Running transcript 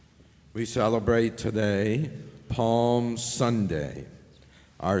We celebrate today Palm Sunday.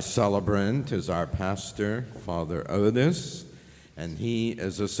 Our celebrant is our pastor, Father Otis, and he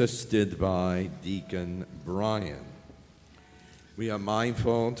is assisted by Deacon Brian. We are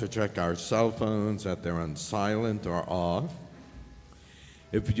mindful to check our cell phones that they're on silent or off.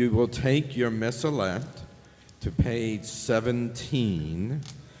 If you will take your missalette to page 17,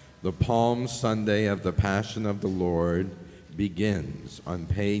 the Palm Sunday of the Passion of the Lord begins on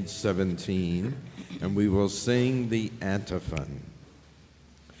page 17, and we will sing the antiphon.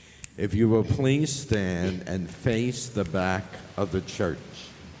 If you will please stand and face the back of the church.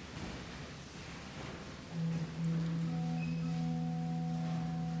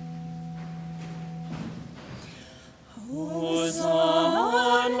 Hosanna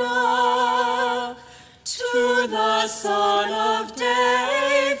to the Son of David.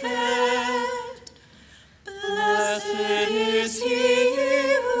 Blessed is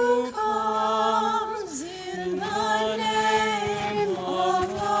he who comes in the name of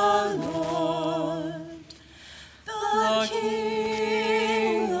the Lord, the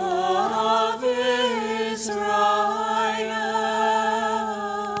King of Israel.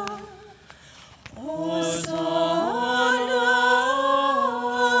 Hosanna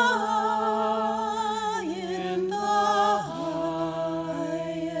in the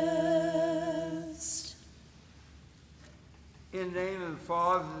highest. In the name of the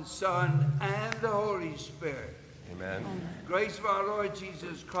Father, the Son, and the Holy Spirit. Amen. Grace of our Lord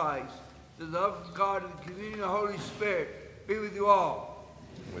Jesus Christ, the love of God, and the communion of the Holy Spirit be with you all.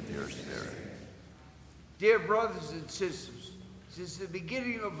 With your spirit. Dear brothers and sisters, since the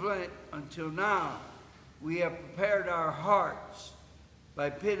beginning of Lent until now, we have prepared our hearts by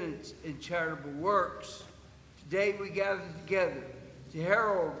penance and charitable works. Today we gather together to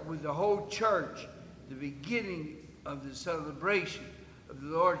herald with the whole church the beginning of the celebration of the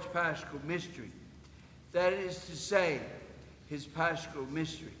Lord's Paschal Mystery. That is to say, his Paschal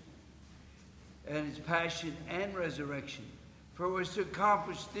Mystery and his passion and resurrection. For it was to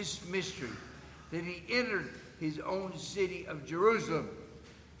accomplish this mystery that he entered his own city of Jerusalem.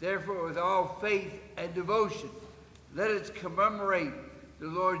 Therefore, with all faith and devotion, let us commemorate the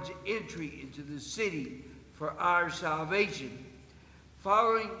Lord's entry into the city for our salvation,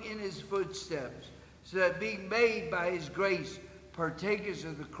 following in his footsteps, so that being made by his grace partakers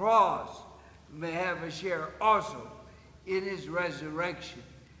of the cross, we may have a share also in his resurrection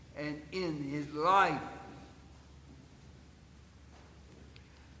and in his life.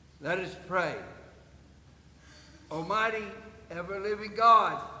 Let us pray. Almighty, ever-living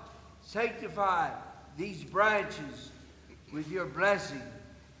God, sanctify these branches with your blessing,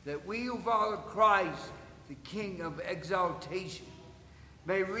 that we who follow Christ, the King of exaltation,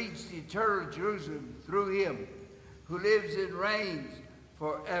 may reach the eternal Jerusalem through him, who lives and reigns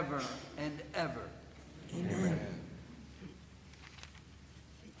forever and ever. Amen.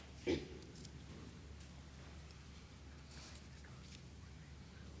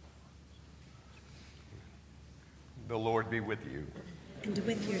 The Lord be with you. And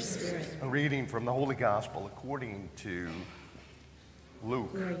with your spirit. A reading from the Holy Gospel according to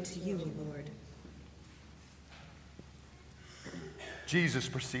Luke. Glory to you, Lord. Jesus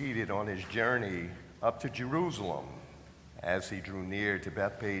proceeded on his journey up to Jerusalem. As he drew near to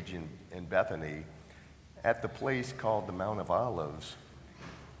Bethphage in Bethany, at the place called the Mount of Olives,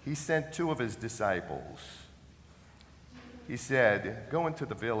 he sent two of his disciples. He said, "Go into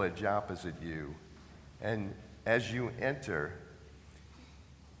the village opposite you, and as you enter,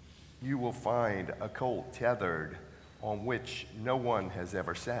 you will find a colt tethered on which no one has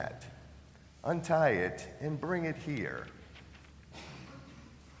ever sat. Untie it and bring it here.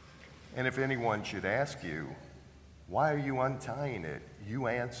 And if anyone should ask you, 'Why are you untying it?' you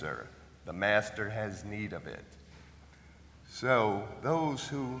answer, 'The master has need of it.'" So those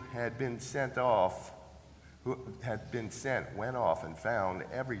who had been sent went off and found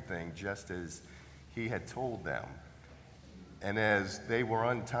everything just as he had told them. And as they were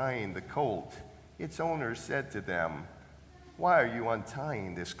untying the colt, its owner said to them, "Why are you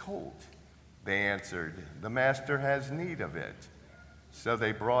untying this colt?" They answered, "The master has need of it." So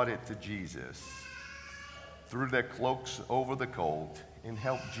they brought it to Jesus, threw their cloaks over the colt, and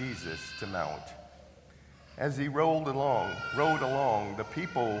helped Jesus to mount. As he rode along, the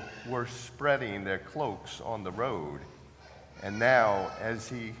people were spreading their cloaks on the road. And now, as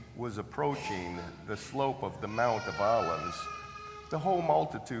he was approaching the slope of the Mount of Olives, the whole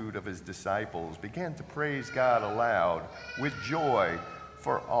multitude of his disciples began to praise God aloud with joy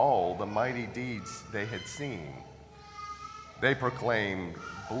for all the mighty deeds they had seen. They proclaimed,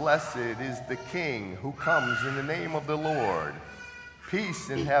 "Blessed is the King who comes in the name of the Lord. peace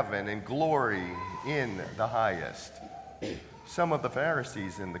in heaven and glory in the highest. Some of the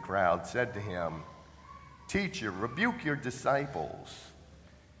Pharisees in the crowd said to him, "Teacher, rebuke your disciples."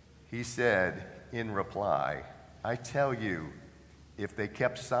 He said in reply, "I tell you, if they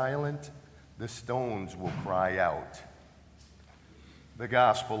kept silent, the stones will cry out." The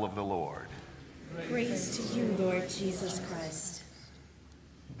Gospel of the Lord. Praise to you, Lord Jesus Christ.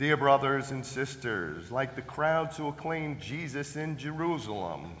 Dear brothers and sisters, like the crowds who acclaimed Jesus in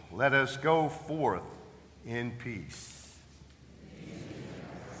Jerusalem, let us go forth in peace.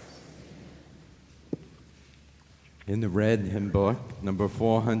 In the red hymn book, number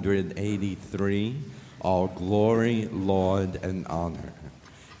 483, All Glory, Lord, and Honor.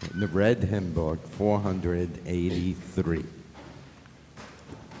 In the red hymn book, 483.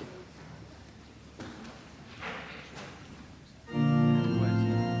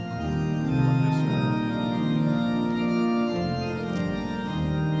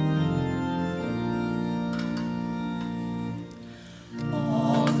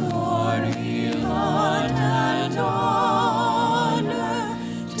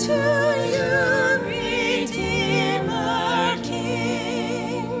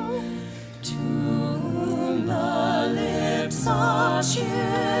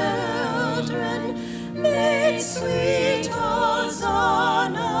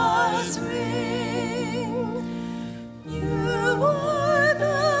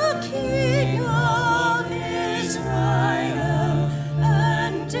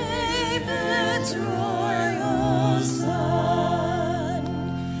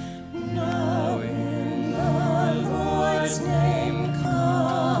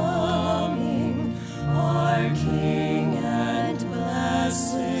 King and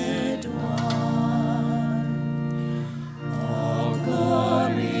blessed.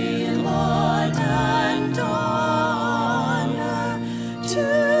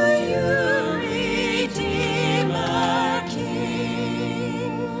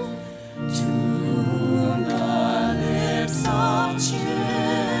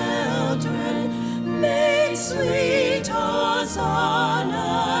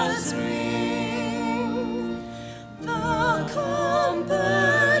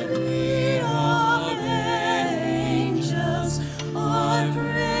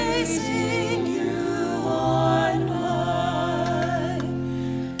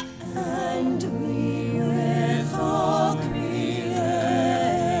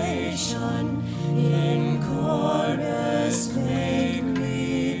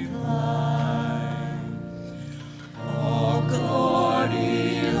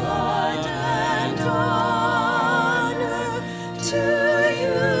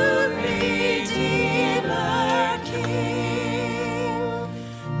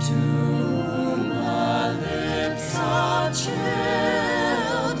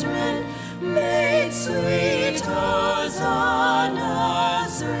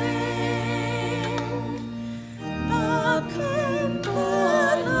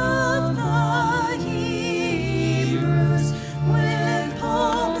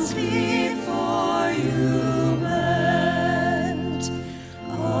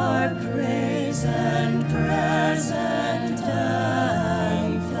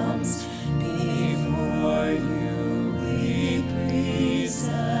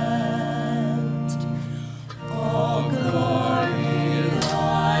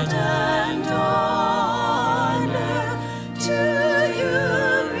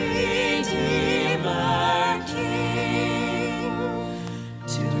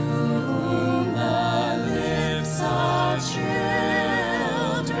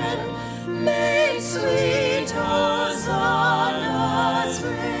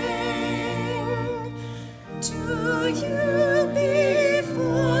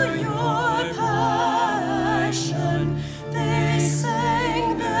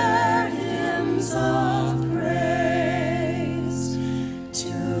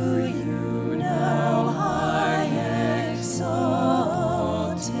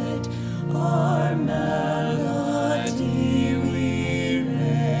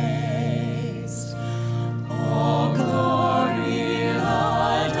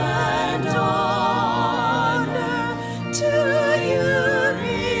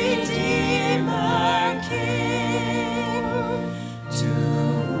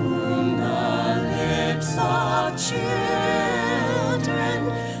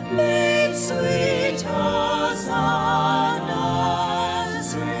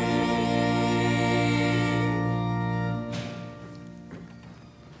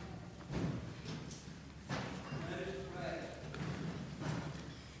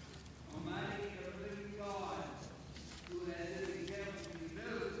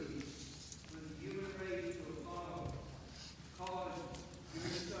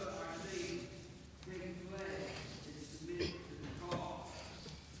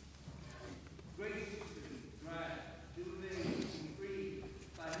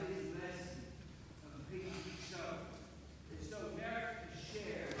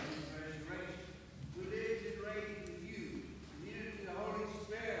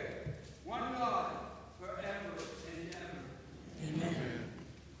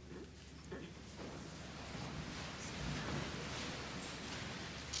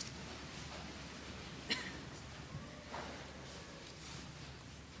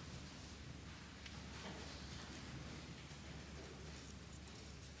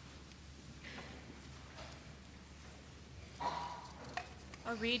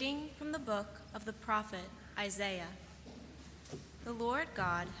 A reading from the book of the prophet Isaiah. The Lord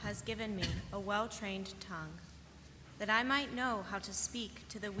God has given me a well-trained tongue, that I might know how to speak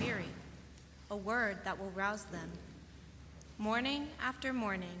to the weary, a word that will rouse them. Morning after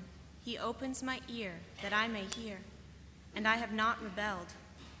morning, he opens my ear that I may hear, and I have not rebelled,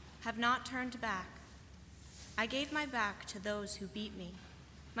 have not turned back. I gave my back to those who beat me,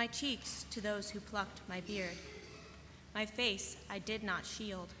 my cheeks to those who plucked my beard. My face I did not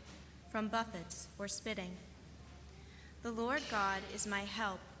shield from buffets or spitting. The Lord God is my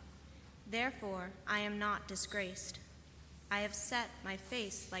help, therefore I am not disgraced. I have set my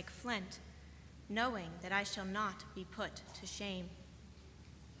face like flint, knowing that I shall not be put to shame.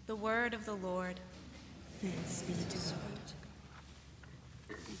 The word of the Lord. Thanks be to God.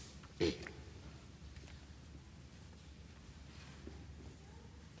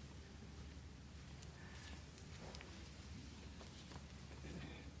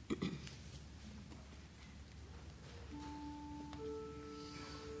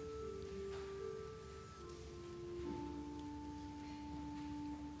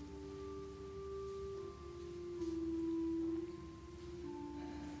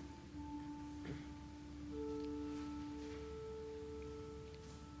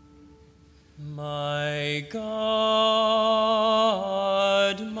 My God,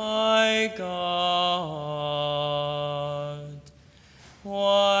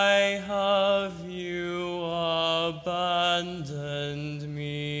 why have you abandoned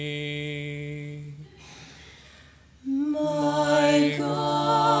me? My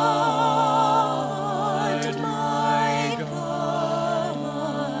God, my God,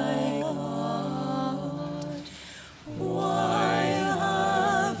 my God, why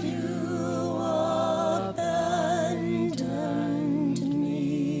have you abandoned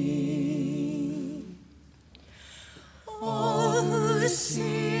me? All who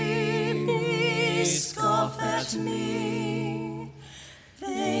see me scoff at me.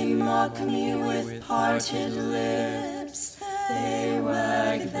 They mock me with parted lips. They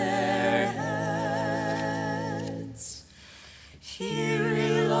wag their heads. He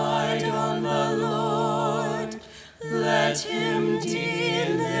relied on the Lord. Let him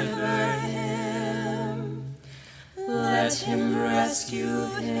deliver him. Let him rescue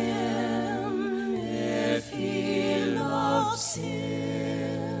him if he loves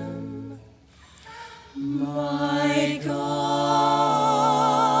him. My God,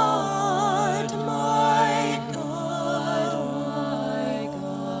 my God, my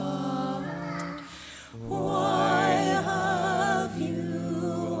God, why have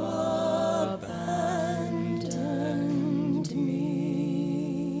you abandoned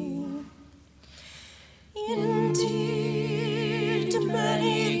me? Indeed,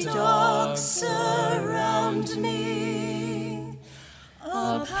 many dogs surround me.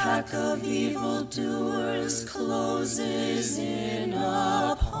 A pack of evildoers closes in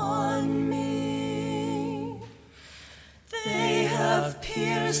upon me. They have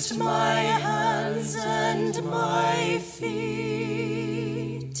pierced my hands and my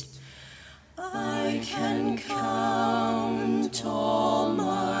feet. I can count all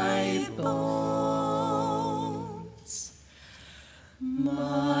my bones.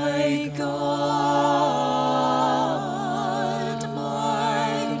 My God,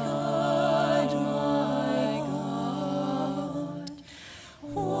 my God, my God,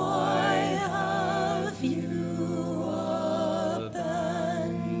 why have you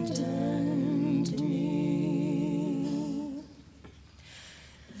abandoned me?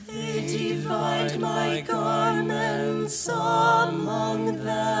 They divide my garments among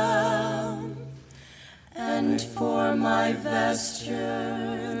them, and for my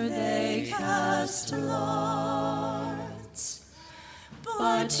vesture they cast lots.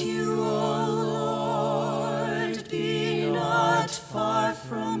 But you, O Lord, be not far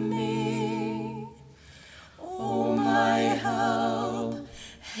from me. O my help,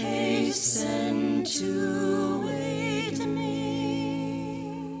 hasten to aid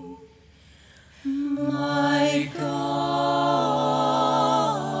me. My God,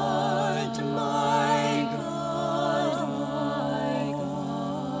 my God, my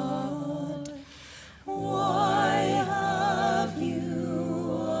God, why have you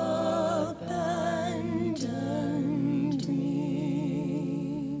abandoned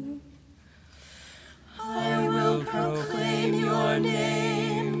me? I will proclaim your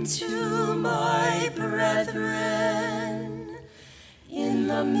name to my brethren. In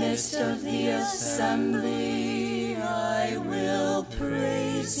the midst of the assembly, I will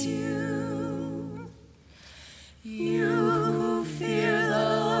praise you. You who fear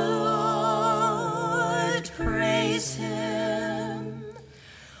the Lord, praise him.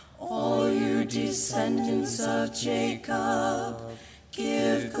 descendants of Jacob,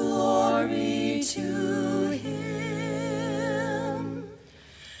 give glory to him.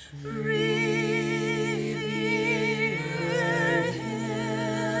 Revere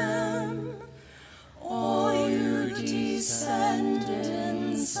him, all you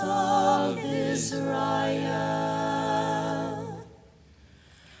descendants of Israel.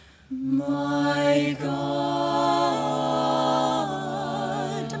 My God,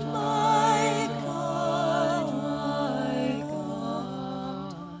 my God, my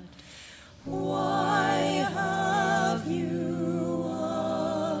God, why have you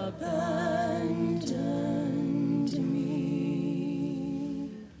abandoned me?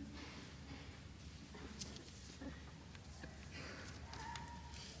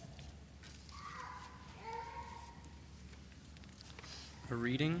 A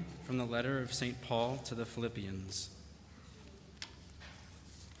reading from the letter of St. Paul to the Philippians.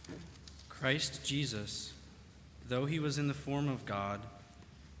 Christ Jesus, though he was in the form of God,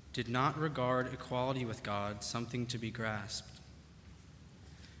 did not regard equality with God something to be grasped.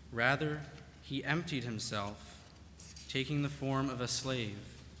 Rather, he emptied himself, taking the form of a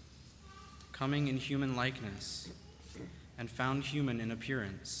slave, coming in human likeness, and found human in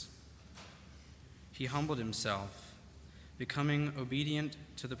appearance. He humbled himself, becoming obedient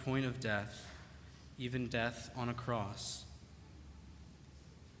to the point of death, even death on a cross.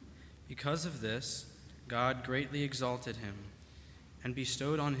 Because of this, God greatly exalted him and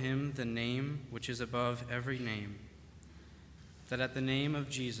bestowed on him the name which is above every name, that at the name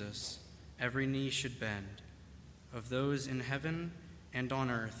of Jesus every knee should bend, of those in heaven and on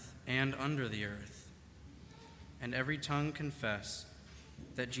earth and under the earth, and every tongue confess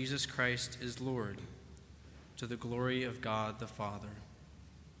that Jesus Christ is Lord, to the glory of God the Father.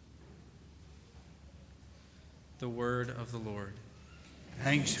 The word of the Lord.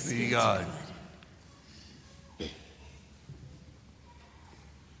 Thanks be to God.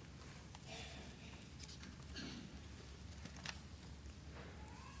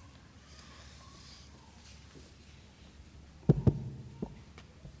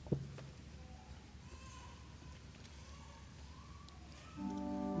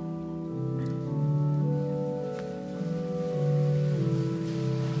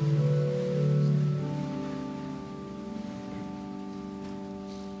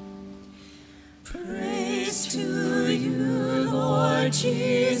 Praise to you, Lord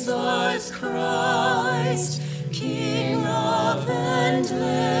Jesus Christ, King of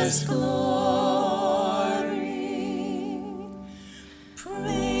endless glory.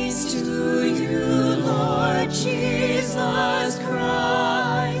 Praise to you, Lord Jesus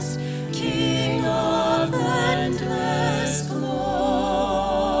Christ, King of endless glory.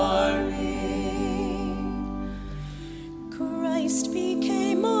 Christ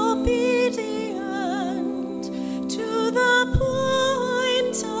became obedient to the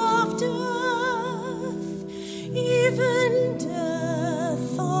point of death, even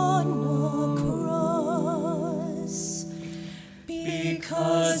death on a cross.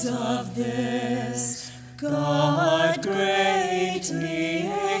 Because of this, God greatly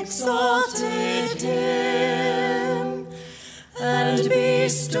exalted him and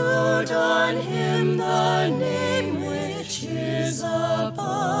bestowed on him the name which is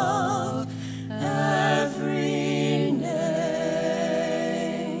above every name.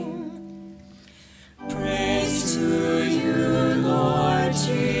 Praise to you, Lord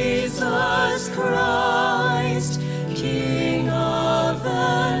Jesus Christ, King of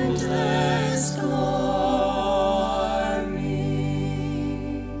endless glory.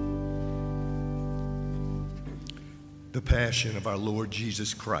 The Passion of our Lord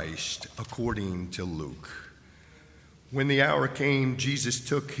Jesus Christ according to Luke. When the hour came, Jesus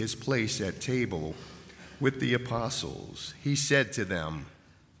took his place at table with the apostles. He said to them,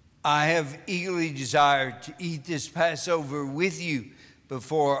 I have eagerly desired to eat this Passover with you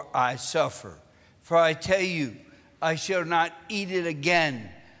before I suffer. For I tell you, I shall not eat it again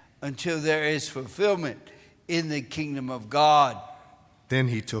until there is fulfillment in the kingdom of God. Then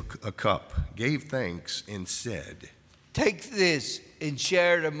he took a cup, gave thanks, and said, Take this and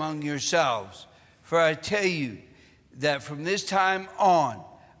share it among yourselves. For I tell you that from this time on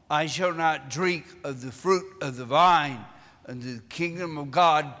I shall not drink of the fruit of the vine until the kingdom of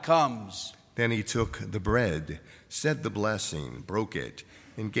God comes. Then he took the bread, said the blessing, broke it,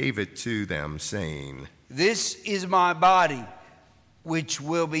 and gave it to them, saying, This is my body, which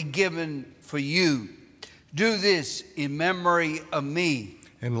will be given for you. Do this in memory of me.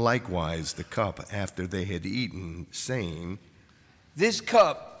 And likewise the cup after they had eaten, saying, This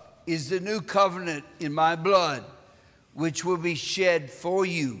cup is the new covenant in my blood, which will be shed for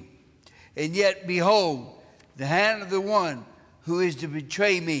you. And yet, behold, the hand of the one who is to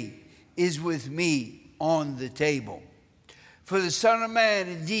betray me is with me on the table. For the Son of Man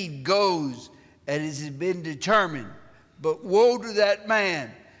indeed goes as it has been determined, but woe to that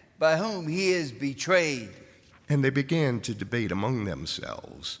man by whom he is betrayed. And they began to debate among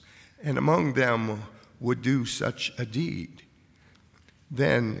themselves, and among them would do such a deed.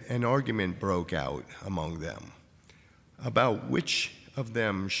 Then an argument broke out among them about which of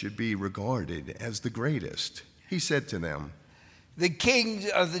them should be regarded as the greatest. He said to them, The kings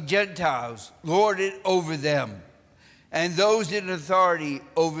of the Gentiles lord it over them, and those in authority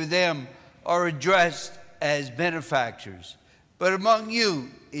over them are addressed as benefactors. But among you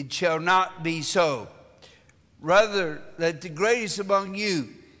it shall not be so. Rather, let the greatest among you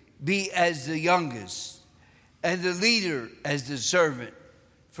be as the youngest, and the leader as the servant.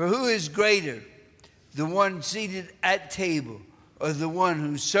 For who is greater, the one seated at table or the one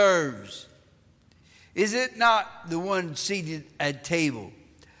who serves? Is it not the one seated at table?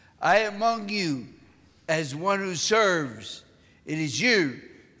 I am among you as one who serves. It is you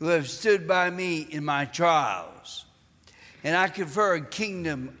who have stood by me in my trials, and I confer a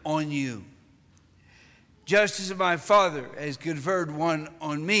kingdom on you, just as my Father has conferred one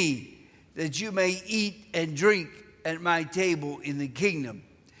on me, that you may eat and drink at my table in the kingdom.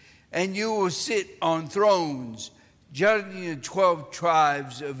 And you will sit on thrones, judging the 12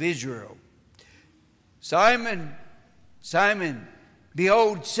 tribes of Israel. Simon, Simon,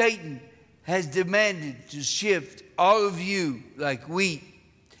 behold, Satan has demanded to shift all of you like wheat.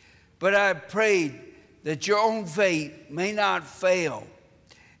 But I prayed that your own faith may not fail.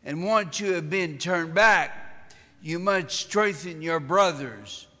 And once you have been turned back, you must strengthen your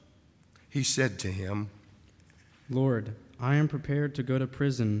brothers. He said to him, Lord, I am prepared to go to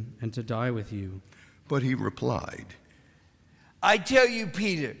prison and to die with you. But he replied, I tell you,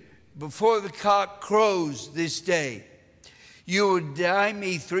 Peter, before the cock crows this day, you will deny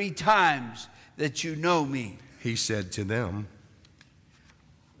me 3 times that you know me. He said to them,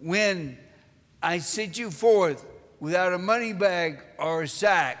 When I sent you forth without a money bag or a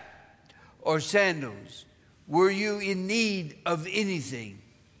sack or sandals, were you in need of anything?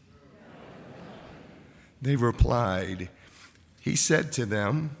 They replied, He said to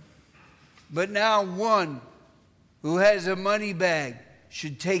them, But now one who has a money bag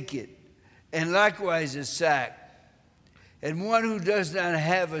should take it, and likewise a sack. And one who does not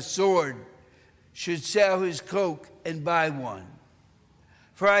have a sword should sell his cloak and buy one.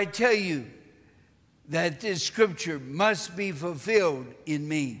 For I tell you that this scripture must be fulfilled in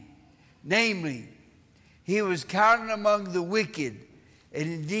me. Namely, he was counted among the wicked, and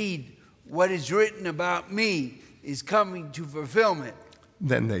indeed what is written about me is coming to fulfillment.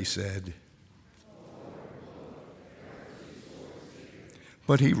 Then they said,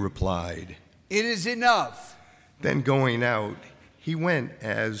 But he replied, It is enough. Then going out, he went,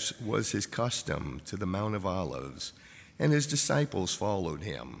 as was his custom, to the Mount of Olives, and his disciples followed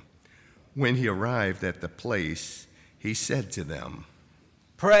him. When he arrived at the place, he said to them,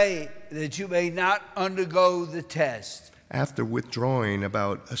 Pray that you may not undergo the test. After withdrawing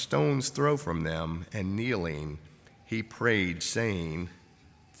about a stone's throw from them and kneeling, he prayed, saying,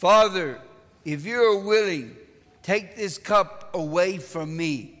 Father, if you are willing, take this cup away from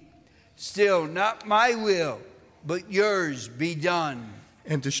me. Still, not my will, but yours be done.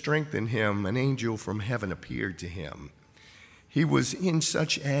 And to strengthen him, an angel from heaven appeared to him. He was in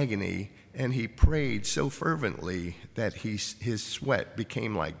such agony, and he prayed so fervently that his sweat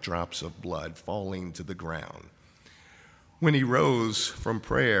became like drops of blood falling to the ground. When he rose from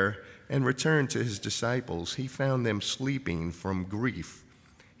prayer and returned to his disciples, he found them sleeping from grief.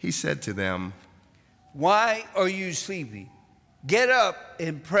 He said to them, Why are you sleeping? Get up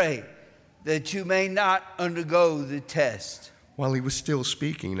and pray, that you may not undergo the test. While he was still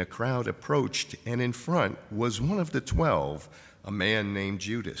speaking, a crowd approached, and in front was one of the 12, a man named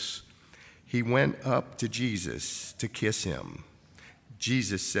Judas. He went up to Jesus to kiss him.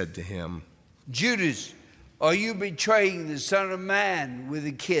 Jesus said to him, Judas, are you betraying the Son of Man with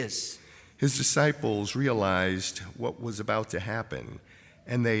a kiss? His disciples realized what was about to happen,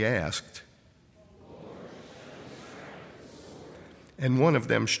 and they asked, and one of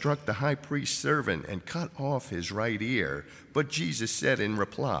them struck the high priest's servant and cut off his right ear. But Jesus said in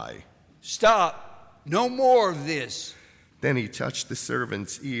reply, Stop, no more of this. Then he touched the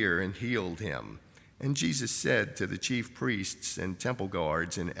servant's ear and healed him. And Jesus said to the chief priests and temple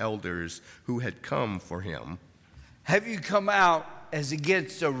guards and elders who had come for him, Have you come out as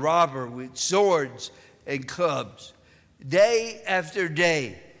against a robber with swords and clubs? Day after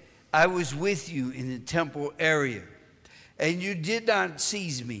day I was with you in the temple area, and you did not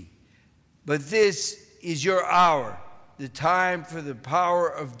seize me. But this is your hour, the time for the power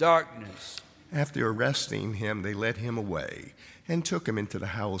of darkness. After arresting him, they led him away and took him into the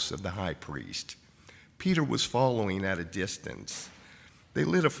house of the high priest. Peter was following at a distance. They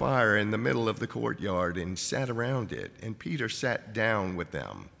lit a fire in the middle of the courtyard and sat around it, and Peter sat down with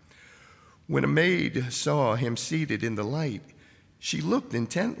them. When a maid saw him seated in the light, she looked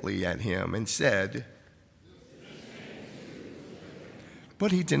intently at him and said,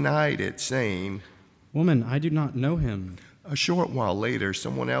 but he denied it, saying, Woman, I do not know him. A short while later,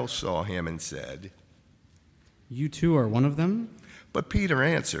 someone else saw him and said, You too are one of them? but Peter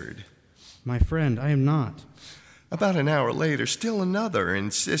answered, My friend, I am not. About an hour later, still another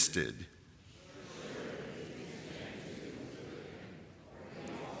insisted.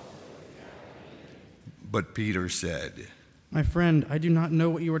 But Peter said, My friend, I do not know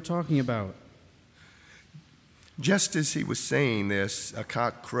what you are talking about. Just as he was saying this, a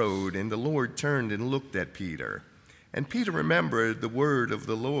cock crowed, and the Lord turned and looked at Peter. And Peter remembered the word of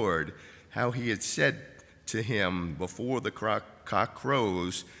the Lord, how he had said to him, Before the cock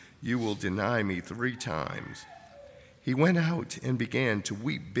crows, you will deny me 3 times. He went out and began to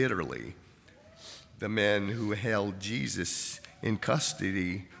weep bitterly. The men who held Jesus in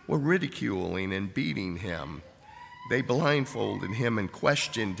custody were ridiculing and beating him. They blindfolded him and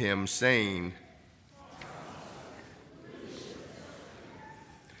questioned him, saying,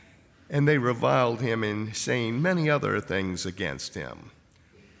 and they reviled him in saying many other things against him.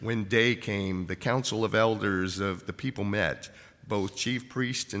 When day came, the council of elders of the people met, both chief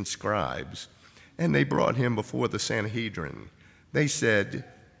priests and scribes, and they brought him before the Sanhedrin. They said,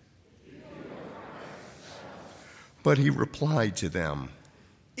 but he replied to them,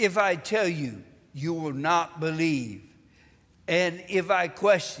 If I tell you, you will not believe, and if I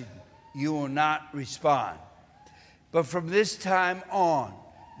question, you will not respond. But from this time on,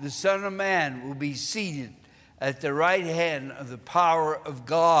 the Son of Man will be seated at the right hand of the power of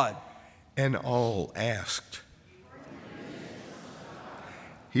God. And all asked.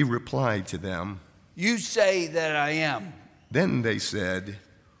 He replied to them, You say that I am. Then they said,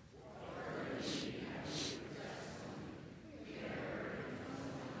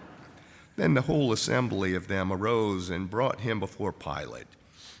 Then the whole assembly of them arose and brought him before Pilate.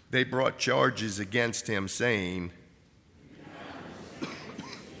 They brought charges against him, saying,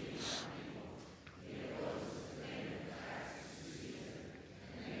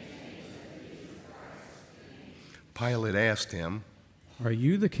 Pilate asked him, Are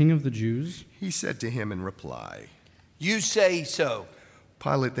you the king of the Jews? He said to him in reply, You say so.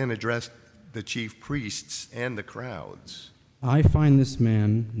 Pilate then addressed the chief priests and the crowds. I find this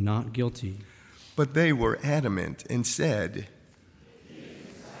man not guilty. But they were adamant and said,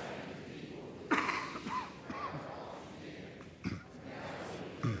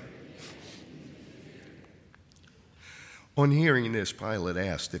 On hearing this, Pilate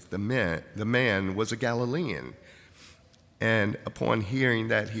asked if the man was a Galilean. And upon hearing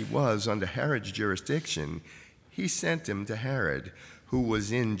that he was under Herod's jurisdiction, he sent him to Herod, who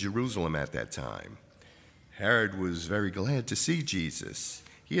was in Jerusalem at that time. Herod was very glad to see Jesus.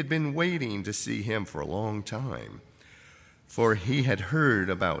 He had been waiting to see him for a long time, for he had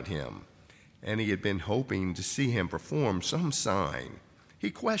heard about him, and he had been hoping to see him perform some sign. He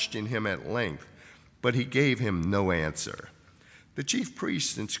questioned him at length, but he gave him no answer. The chief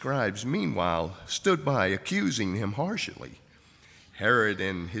priests and scribes, meanwhile, stood by, accusing him harshly. Herod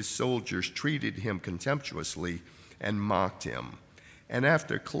and his soldiers treated him contemptuously and mocked him. And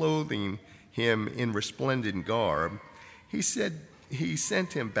after clothing him in resplendent garb, he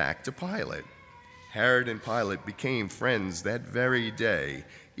sent him back to Pilate. Herod and Pilate became friends that very day,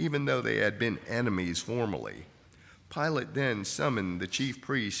 even though they had been enemies formerly. Pilate then summoned the chief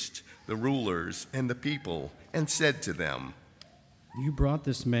priests, the rulers, and the people, and said to them, You brought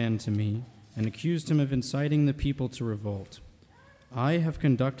this man to me and accused him of inciting the people to revolt. I have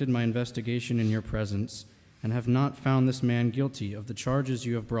conducted my investigation in your presence and have not found this man guilty of the charges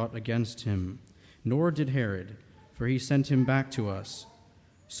you have brought against him, nor did Herod, for he sent him back to us.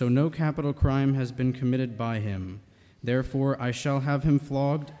 So no capital crime has been committed by him. Therefore I shall have him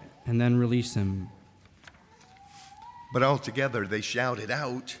flogged and then release him. But altogether they shouted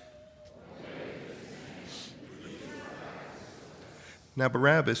out, Now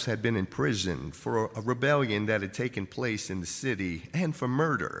Barabbas had been in prison for a rebellion that had taken place in the city and for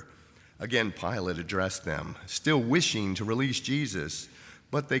murder. Again Pilate addressed them, still wishing to release Jesus,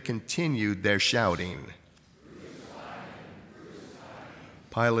 but they continued their shouting.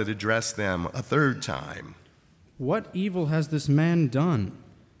 Pilate addressed them a third time. What evil has this man done?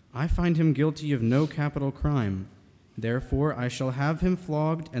 I find him guilty of no capital crime. Therefore I shall have him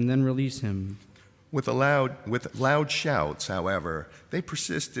flogged and then release him. With loud shouts, however, they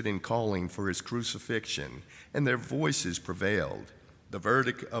persisted in calling for his crucifixion, and their voices prevailed. The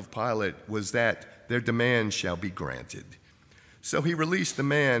verdict of Pilate was that their demand shall be granted. So he released the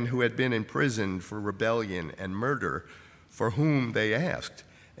man who had been imprisoned for rebellion and murder, for whom they asked,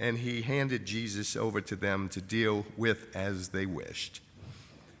 and he handed Jesus over to them to deal with as they wished.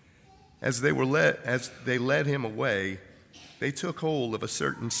 As they led him away, they took hold of a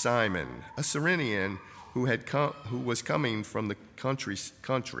certain Simon, a Cyrenian who was coming from the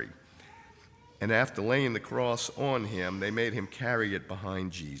country. And after laying the cross on him, they made him carry it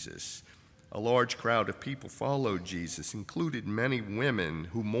behind Jesus. A large crowd of people followed Jesus, including many women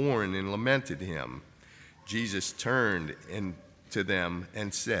who mourned and lamented him. Jesus turned to them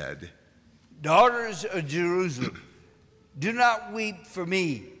and said, Daughters of Jerusalem, do not weep for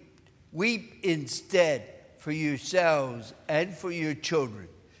me. Weep instead for yourselves and for your children.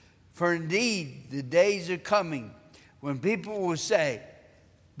 For indeed, the days are coming when people will say,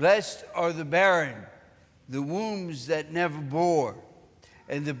 Blessed are the barren, the wombs that never bore,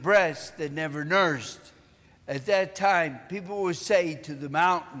 and the breasts that never nursed. At that time, people will say to the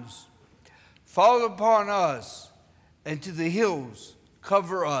mountains, Fall upon us, and to the hills,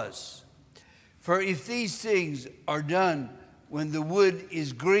 cover us. For if these things are done when the wood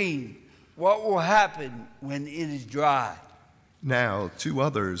is green, what will happen when it is dry? Now 2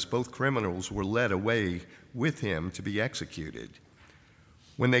 others, both criminals, were led away with him to be executed.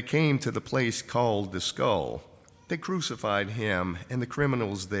 When they came to the place called the Skull, they crucified him and the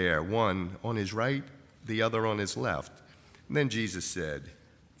criminals there, one on his right, the other on his left. And then Jesus said,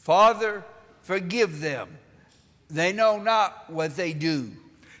 Father, forgive them. They know not what they do.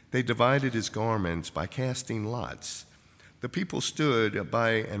 They divided his garments by casting lots. The people stood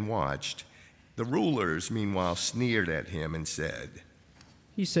by and watched. The rulers, meanwhile, sneered at him and said,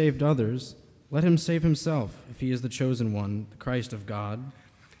 He saved others. Let him save himself, if he is the chosen one, the Christ of God.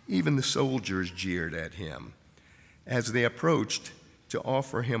 Even the soldiers jeered at him. As they approached to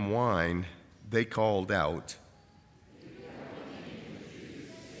offer him wine, they called out.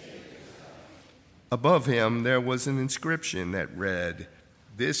 Above him there was an inscription that read,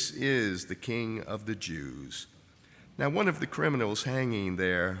 This is the King of the Jews. Now one of the criminals hanging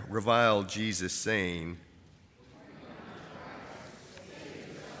there reviled Jesus, saying,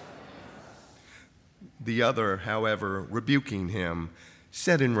 The other, however, rebuking him,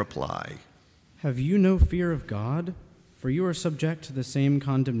 said in reply, Have you no fear of God? For you are subject to the same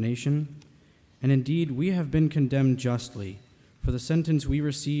condemnation. And indeed, we have been condemned justly, for the sentence we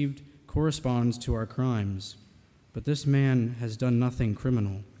received corresponds to our crimes. But this man has done nothing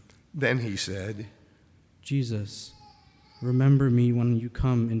criminal. Then he said, Jesus, remember me when you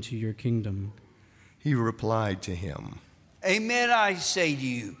come into your kingdom. He replied to him, Amen, I say to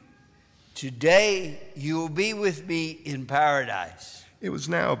you, today you will be with me in paradise. It was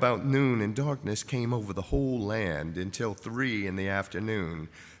now about noon, and darkness came over the whole land until 3 p.m,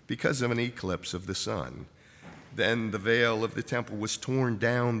 because of an eclipse of the sun. Then the veil of the temple was torn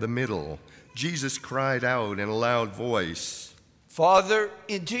down the middle. Jesus cried out in a loud voice, Father,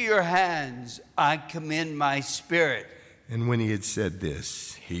 into your hands I commend my spirit. And when he had said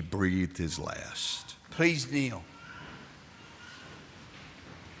this, he breathed his last. Please kneel.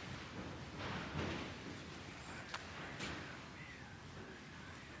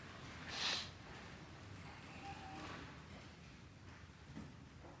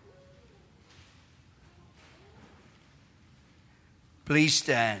 Please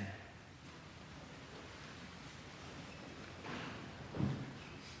stand.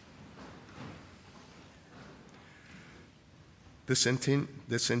 The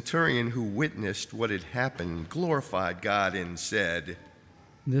centurion who witnessed what had happened glorified God and said,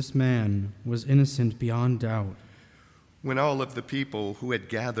 This man was innocent beyond doubt. When all of the people who had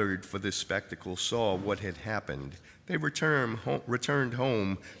gathered for this spectacle saw what had happened, they returned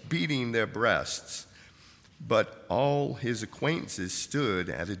home beating their breasts. But all his acquaintances stood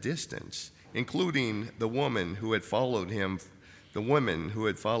at a distance, including the women who had followed him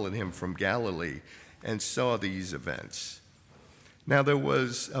from Galilee and saw these events. Now there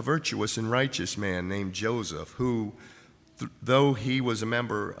was a virtuous and righteous man named Joseph who, though he was a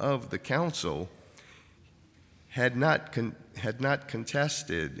member of the council, had not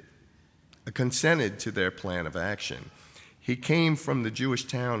consented to their plan of action. He came from the Jewish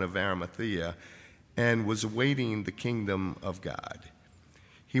town of Arimathea and was awaiting the kingdom of God.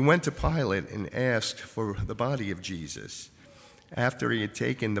 He went to Pilate and asked for the body of Jesus. After he had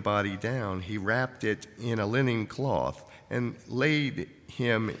taken the body down, he wrapped it in a linen cloth and laid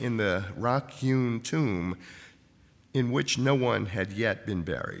him in the rock-hewn tomb in which no one had yet been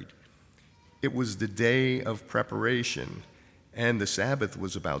buried. It was the day of preparation, and the Sabbath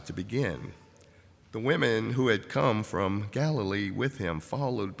was about to begin. The women who had come from Galilee with him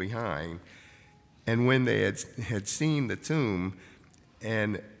followed behind, and when they had seen the tomb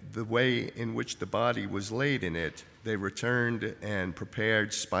and the way in which the body was laid in it, they returned and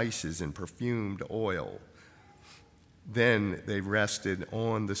prepared spices and perfumed oil. Then they rested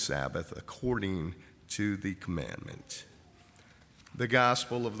on the Sabbath according to the commandment. The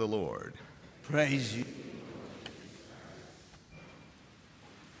Gospel of the Lord. Praise you.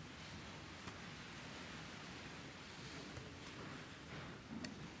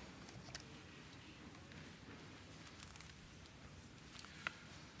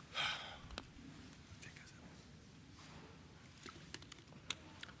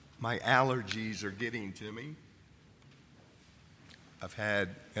 My allergies are getting to me. I've had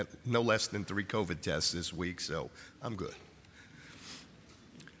no less than 3 COVID tests this week, so I'm good.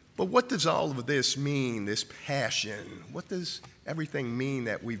 But what does all of this mean, this passion? What does everything mean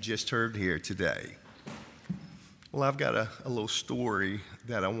that we've just heard here today? Well, I've got a little story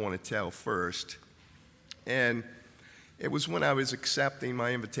that I want to tell first. And it was when I was accepting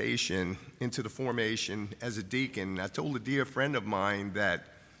my invitation into the formation as a deacon. I told a dear friend of mine that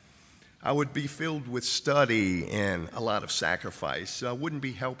I would be filled with study and a lot of sacrifice, so I wouldn't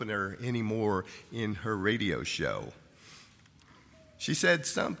be helping her anymore in her radio show. She said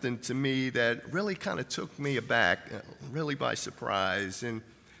something to me that really kind of took me aback, really by surprise. And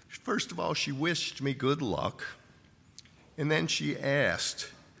first of all, she wished me good luck. And then she asked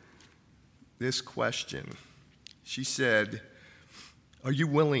this question. She said, "Are you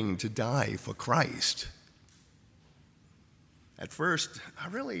willing to die for Christ?" At first, I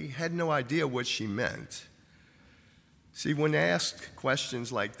really had no idea what she meant. See, when asked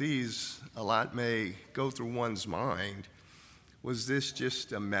questions like these, a lot may go through one's mind. Was this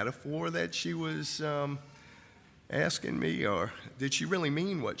just a metaphor that she was asking me, or did she really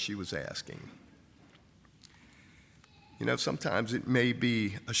mean what she was asking? You know, sometimes it may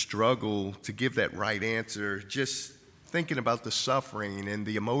be a struggle to give that right answer, just thinking about the suffering and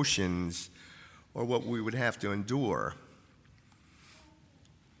the emotions or what we would have to endure.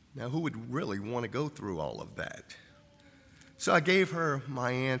 Now, who would really want to go through all of that? So I gave her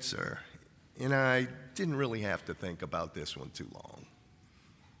my answer, and I didn't really have to think about this one too long.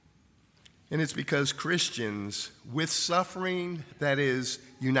 And it's because Christians, with suffering that is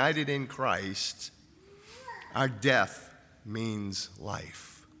united in Christ, our death means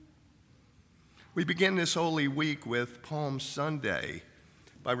life. We begin this Holy Week with Palm Sunday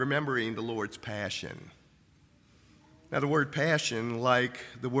by remembering the Lord's Passion. Now, the word passion, like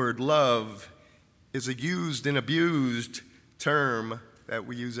the word love, is a used and abused term that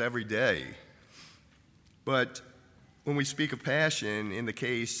we use every day. But when we speak of passion in the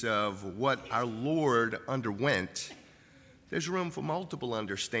case of what our Lord underwent, there's room for multiple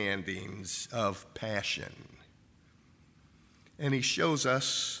understandings of passion. And he shows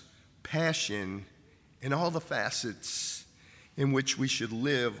us passion in all the facets in which we should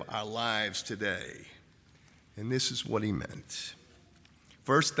live our lives today. And this is what he meant.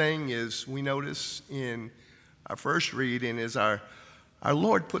 First thing is we notice in our first reading is our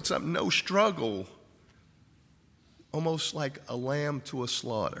Lord puts up no struggle, almost like a lamb to a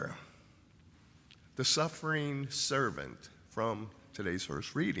slaughter. The suffering servant from today's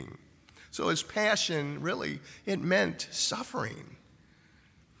first reading. So his passion, really, it meant suffering.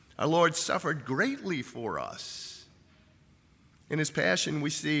 Our Lord suffered greatly for us. In his passion, we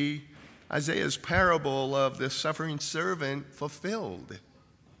see Isaiah's parable of the suffering servant fulfilled.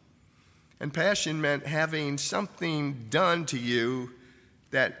 And passion meant having something done to you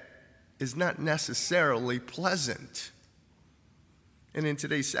that is not necessarily pleasant. And in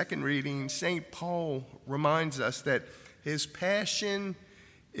today's second reading, St. Paul reminds us that his passion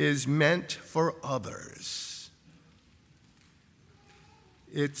is meant for others.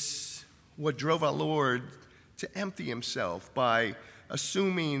 It's what drove our Lord to empty himself by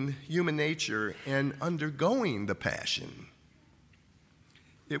assuming human nature and undergoing the passion.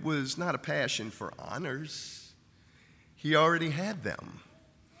 It was not a passion for honors. He already had them.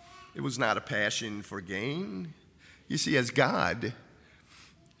 It was not a passion for gain. You see, as God,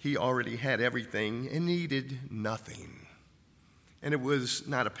 he already had everything and needed nothing. And it was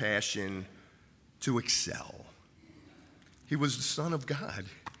not a passion to excel. He was the Son of God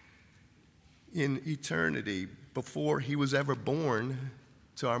in eternity before he was ever born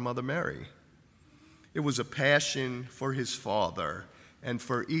to our Mother Mary. It was a passion for his Father and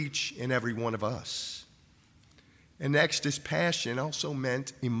for each and every one of us. And next, his passion also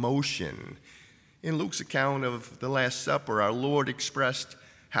meant emotion. In Luke's account of the Last Supper, our Lord expressed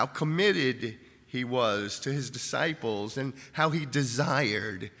how committed he was to his disciples and how he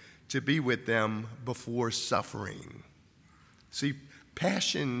desired to be with them before suffering. See,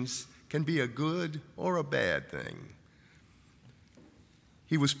 passions can be a good or a bad thing.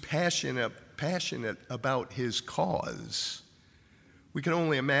 He was passionate about his cause. We can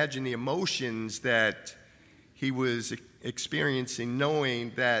only imagine the emotions that he was experiencing,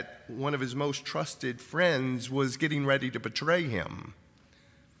 knowing that one of his most trusted friends was getting ready to betray him.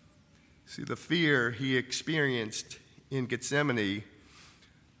 See, the fear he experienced in Gethsemane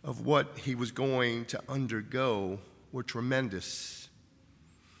of what he was going to undergo were tremendous.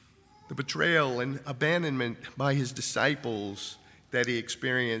 The betrayal and abandonment by his disciples that he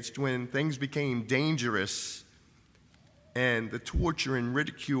experienced when things became dangerous, and the torture and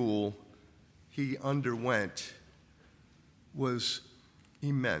ridicule he underwent was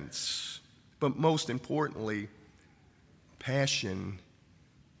immense. But most importantly, passion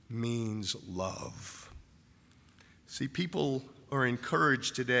means love. See, people are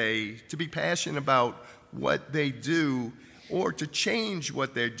encouraged today to be passionate about what they do or to change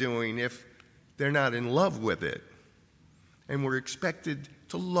what they're doing if they're not in love with it. And we're expected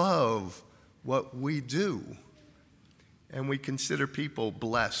to love what we do. And we consider people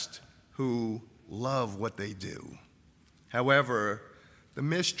blessed who love what they do. However, the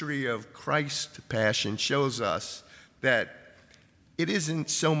mystery of Christ's passion shows us that it isn't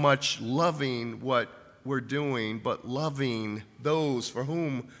so much loving what we're doing, but loving those for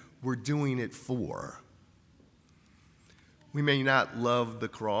whom we're doing it for. We may not love the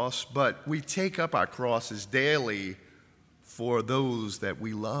cross, but we take up our crosses daily for those that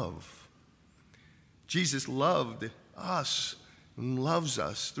we love. Jesus loved us and loves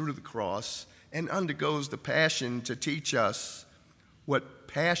us through the cross and undergoes the passion to teach us what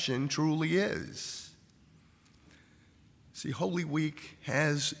passion truly is. See, Holy Week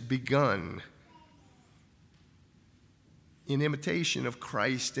has begun. In imitation of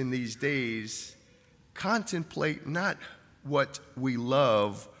Christ in these days, contemplate not what we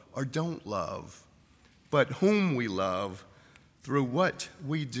love or don't love, but whom we love through what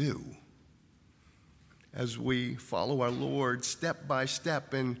we do. As we follow our Lord step by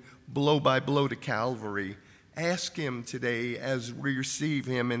step and blow by blow to Calvary, ask him today as we receive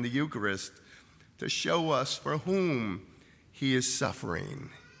him in the Eucharist to show us for whom he is suffering.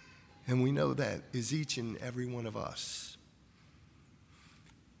 And we know that is each and every one of us.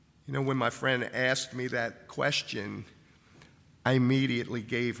 You know, when my friend asked me that question, I immediately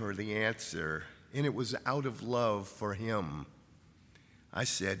gave her the answer, and it was out of love for him. I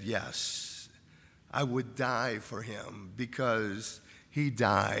said, yes, I would die for him because he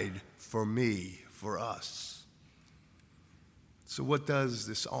died for me, for us. So what does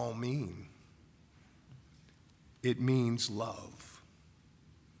this all mean? It means love.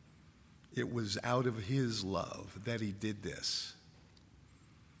 It was out of his love that he did this.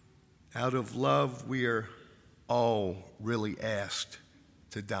 Out of love, we are all really asked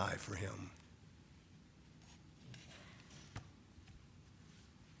to die for him.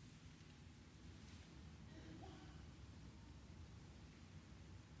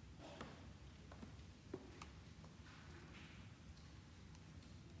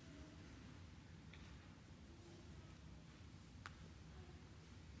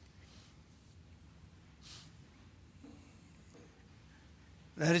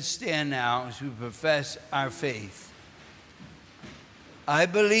 Let us stand now as we profess our faith. I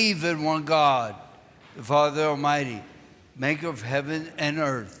believe in one God, the Father Almighty, maker of heaven and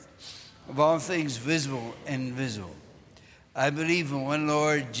earth, of all things visible and invisible. I believe in one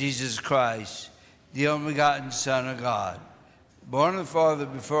Lord Jesus Christ, the only begotten Son of God, born of the Father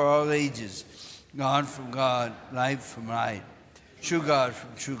before all ages, God from God, light from light, true God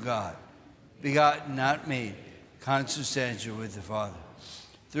from true God, begotten, not made, consubstantial with the Father.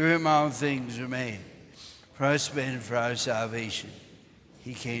 Through him all things were made. For us men and for our salvation,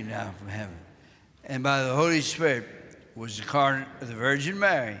 he came down from heaven. And by the Holy Spirit was incarnate of the Virgin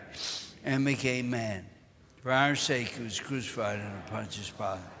Mary and became man. For our sake he was crucified under Pontius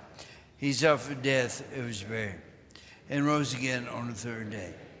Pilate. He suffered death and was buried, and rose again on the third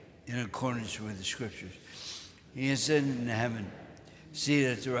day, in accordance with the Scriptures. He ascended into heaven,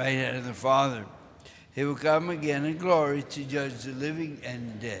 seated at the right hand of the Father. He will come again in glory to judge the living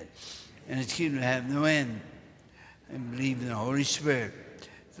and the dead, and his kingdom will have no end. I believe in the Holy Spirit,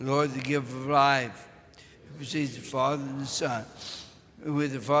 the Lord, the giver of life, who precedes the Father and the Son, who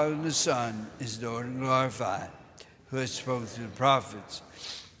with the Father and the Son is adored and glorified, who has spoken through the prophets.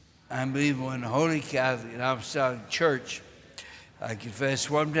 I believe in one holy Catholic and Apostolic Church. I confess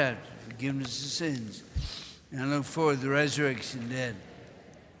one baptism, forgiveness of sins, and I look forward to the resurrection of the dead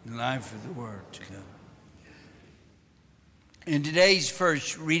and life of the world to come. In today's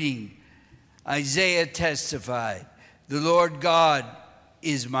first reading, Isaiah testified, "The Lord God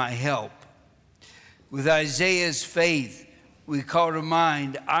is my help." With Isaiah's faith, we call to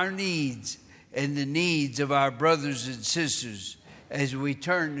mind our needs and the needs of our brothers and sisters as we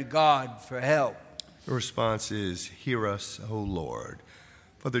turn to God for help. The response is, "Hear us, O Lord."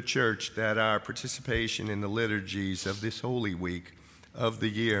 For the church, that our participation in the liturgies of this Holy Week of the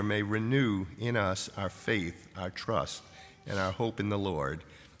year may renew in us our faith, our trust, and our hope in the Lord,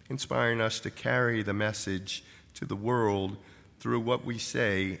 inspiring us to carry the message to the world through what we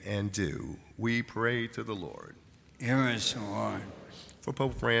say and do. We pray to the Lord. Hear us, O Lord. For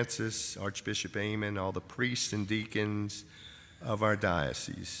Pope Francis, Archbishop Aymon, all the priests and deacons of our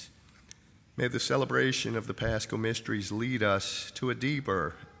diocese, may the celebration of the Paschal mysteries lead us to a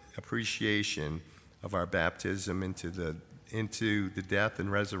deeper appreciation of our baptism into the death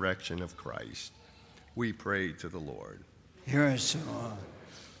and resurrection of Christ. We pray to the Lord. Hear us, O Lord.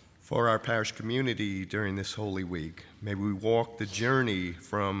 For our parish community during this Holy Week, may we walk the journey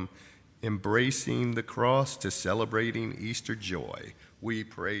from embracing the cross to celebrating Easter joy. We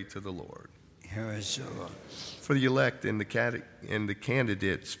pray to the Lord. Hear us, O Lord. For the elect and the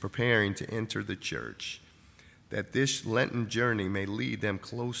candidates preparing to enter the church, that this Lenten journey may lead them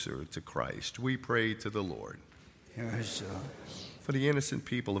closer to Christ. We pray to the Lord. Hear us, O Lord. For the innocent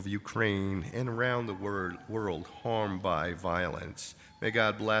people of Ukraine and around the world harmed by violence, may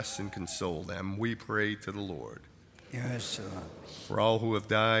God bless and console them. We pray to the Lord. Hear us, O Lord. For all who have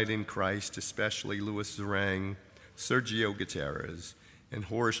died in Christ, especially Louis Zerang, Sergio Gutierrez, and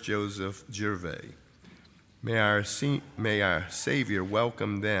Horace Joseph Gervais, may our Savior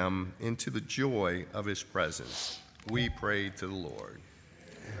welcome them into the joy of his presence. We pray to the Lord.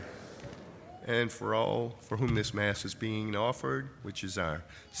 And for all for whom this Mass is being offered, which is our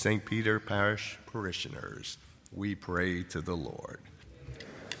St. Peter Parish parishioners, we pray to the Lord.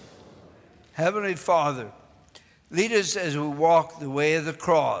 Heavenly Father, lead us as we walk the way of the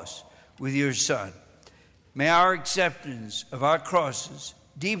cross with your Son. May our acceptance of our crosses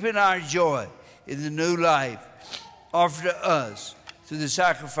deepen our joy in the new life offered to us through the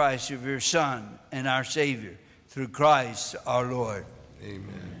sacrifice of your Son and our Savior, through Christ our Lord.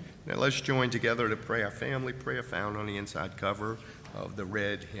 Amen. Now let's join together to pray our family prayer found on the inside cover of the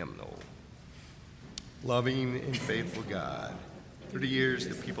red hymnal. Loving and faithful God, through the years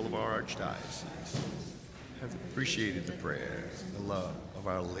the people of our archdiocese have appreciated the prayers, the love of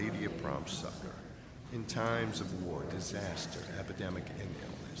Our Lady of Prompt Succor in times of war, disaster, epidemic, and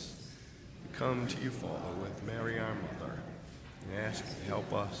illness. We come to you, Father, with Mary our Mother, and ask you to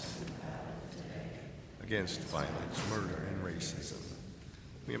help us against violence, murder, and racism.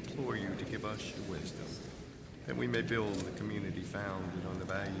 We implore you to give us your wisdom, that we may build a community founded on the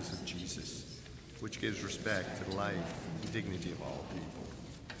values of Jesus, which gives respect to the life and dignity of all people.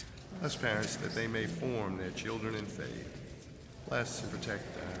 Bless parents that they may form their children in faith. Bless and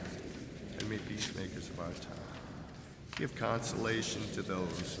protect our and be peacemakers of our time. Give consolation to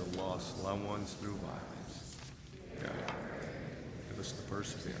those who have lost loved ones through violence. God, give us the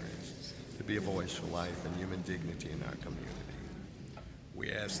perseverance to be a voice for life and human dignity in our community.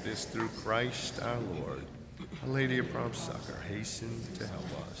 We ask this through Christ our Lord. Our Lady of Prompt Succor, hasten to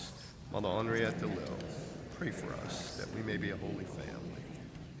help us. Mother Henriette DeLille, pray for us that we may be a holy family.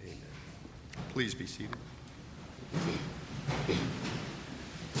 Amen. Please be seated.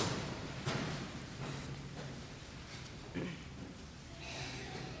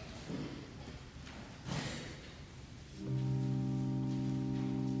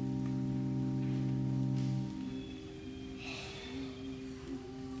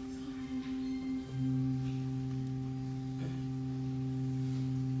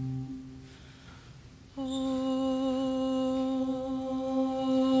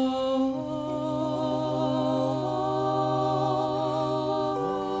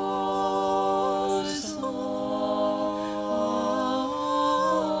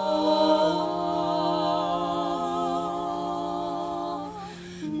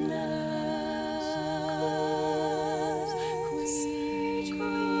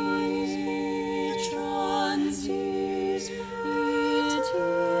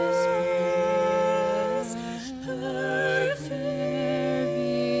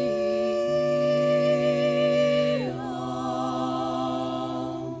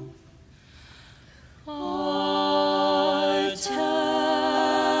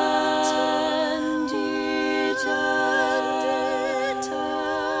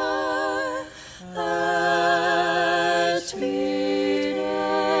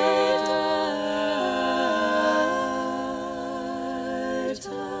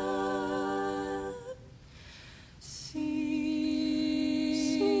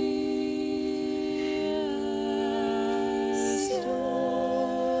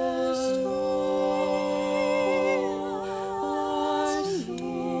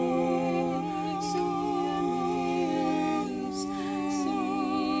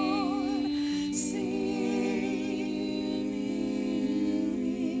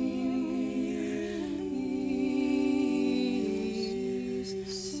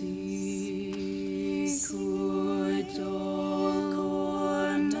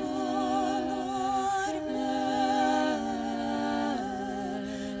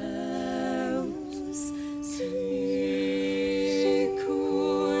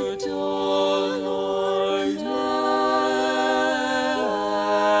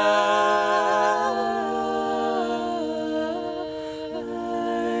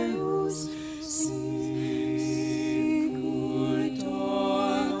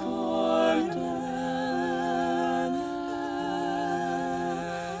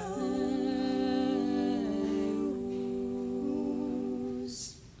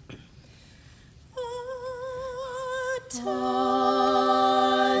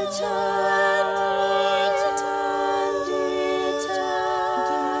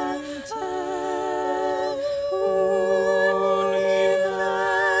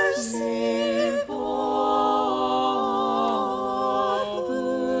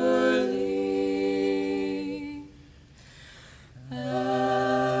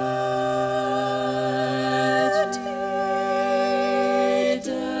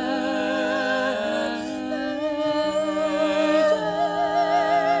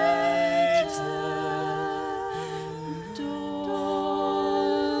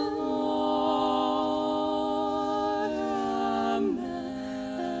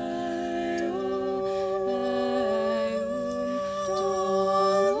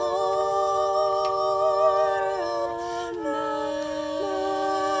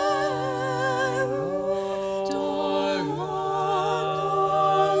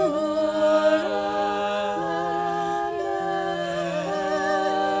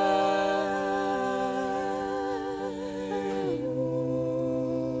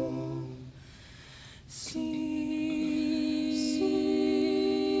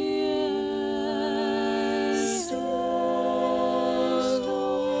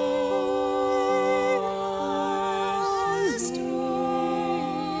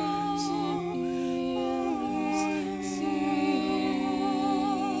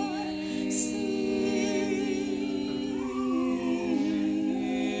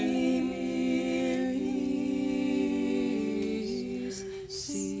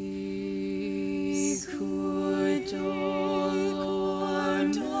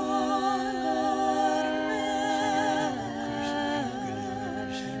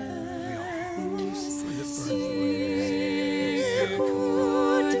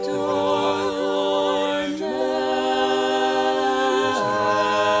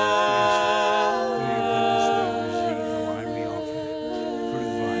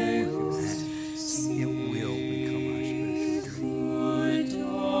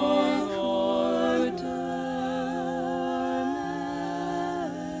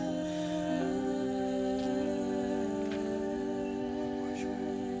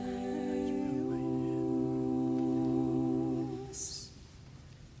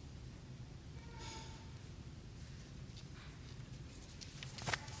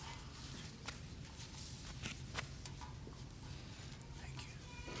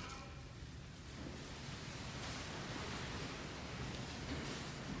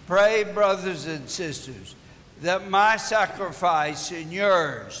 Pray, brothers and sisters, that my sacrifice and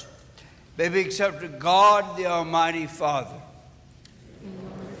yours may be accepted to God, the Almighty Father. And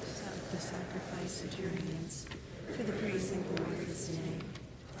Lord, accept the sacrifice at your hands for the praise and glory of his name,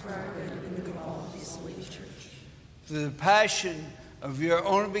 for our good and the good of all his holy church. Through the passion of your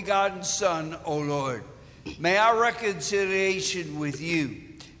only begotten Son, O Lord, may our reconciliation with you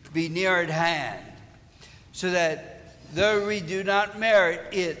be near at hand, so that though we do not merit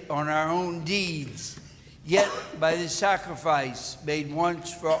it on our own deeds, yet by the sacrifice made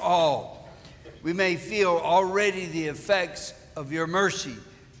once for all, we may feel already the effects of your mercy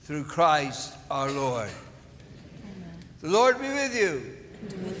through Christ our Lord. Amen. The Lord be with you.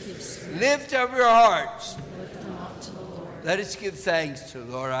 And with your spirit, Lift up your hearts. lift them up to the Lord. Let us give thanks to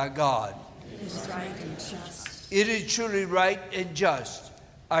the Lord our God. It is right and just. It is truly right and just,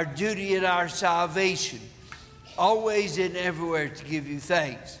 our duty and our salvation, always and everywhere to give you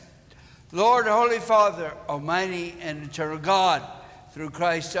thanks. Lord, Holy Father, Almighty and eternal God, through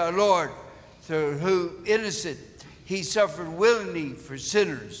Christ our Lord, through whom innocent he suffered willingly for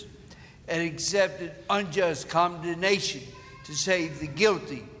sinners and accepted unjust condemnation to save the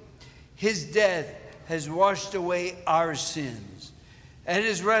guilty. His death has washed away our sins, and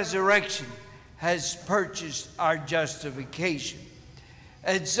his resurrection has purchased our justification.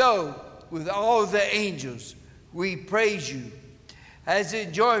 And so, with all the angels, we praise you. As a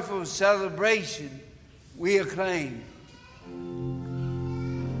joyful celebration, we acclaim.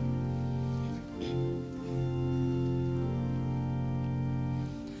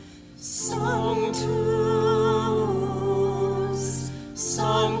 Sanctus,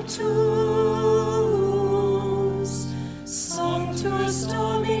 Sanctus, Sanctus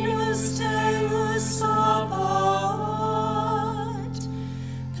Dominus Deus Sabaoth,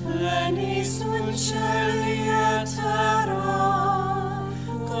 plenis in caeli et terra,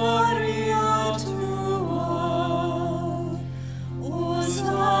 gloria tua,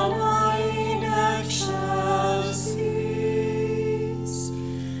 Hosanna in excelsis,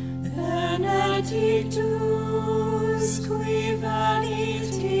 benedictus qui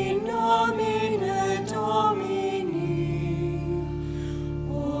venit in nomine Domini,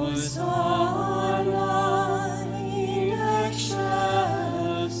 Hosanna.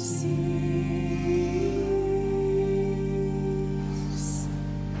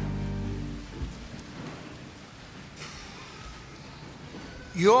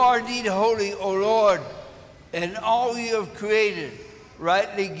 You are indeed holy, O Lord, and all you have created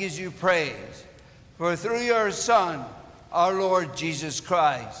rightly gives you praise. For through your Son, our Lord Jesus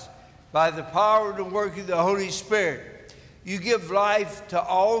Christ, by the power and the work of the Holy Spirit, you give life to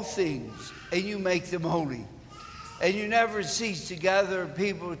all things, and you make them holy. And you never cease to gather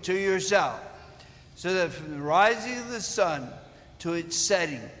people to yourself, so that from the rising of the sun to its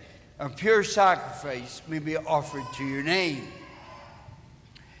setting, a pure sacrifice may be offered to your name.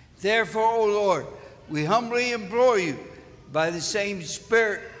 Therefore, O Lord, we humbly implore you, by the same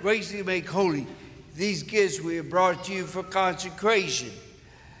Spirit, graciously make holy these gifts we have brought to you for consecration,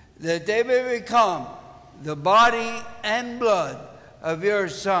 that they may become the body and blood of your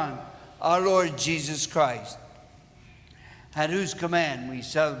Son, our Lord Jesus Christ, at whose command we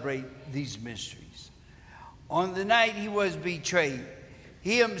celebrate these mysteries. On the night he was betrayed,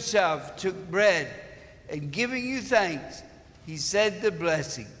 he himself took bread, and giving you thanks, he said the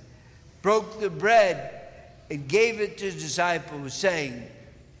blessing, broke the bread, and gave it to his disciples, saying,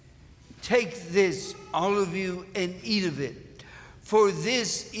 "Take this, all of you, and eat of it, for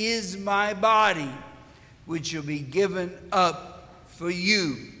this is my body, which shall be given up for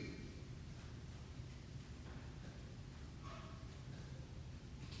you."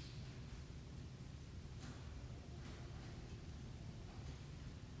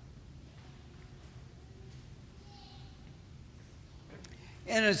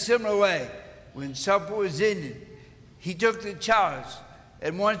 In a similar way, when supper was ended, he took the chalice,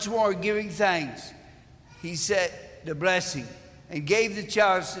 and once more giving thanks, he said the blessing, and gave the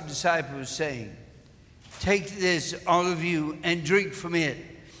chalice to the disciples, saying, "Take this, all of you, and drink from it.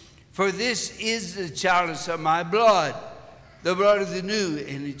 For this is the chalice of my blood, the blood of the new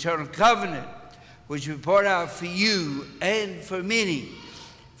and eternal covenant, which we poured out for you and for many,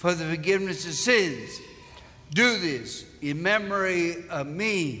 for the forgiveness of sins. Do this in memory of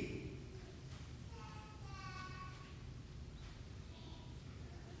me."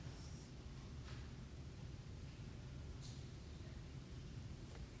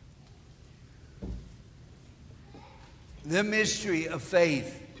 The mystery of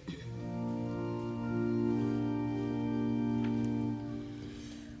faith.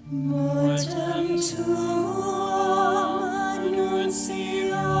 Mortem tuum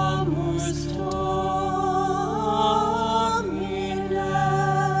annunciamus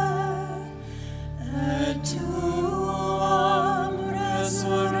Domine, et tuam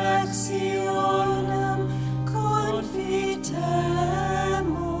resurrectionem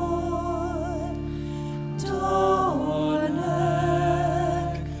confitemur.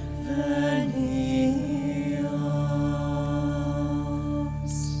 Donec venias.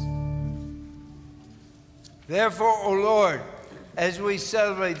 Therefore, O Lord, as we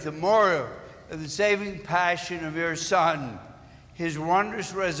celebrate the memorial of the saving passion of your Son, his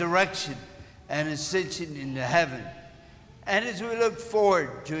wondrous resurrection and ascension into heaven, and as we look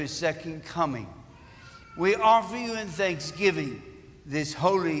forward to his second coming, we offer you in thanksgiving this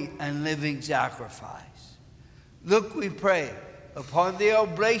holy and living sacrifice. Look, we pray, upon the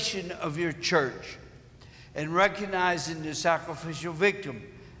oblation of your church, and recognizing the sacrificial victim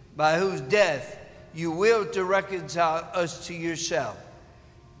by whose death you will to reconcile us to yourself.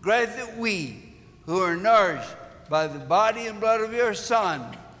 Grant that we, who are nourished by the body and blood of your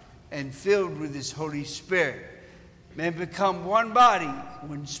Son and filled with his Holy Spirit, may become one body,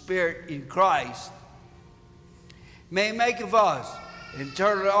 one spirit in Christ, may make of us an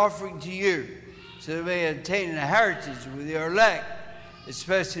eternal offering to you, so that we may obtain an inheritance with your elect,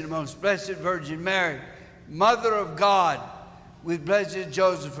 especially the most blessed Virgin Mary, Mother of God, with blessed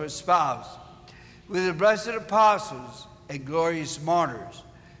Joseph, her spouse, with the blessed apostles and glorious martyrs,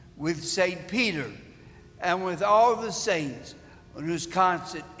 with St. Peter, and with all the saints on whose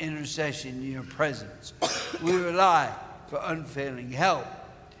constant intercession in your presence we rely for unfailing help.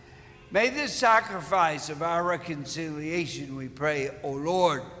 May this sacrifice of our reconciliation, we pray, O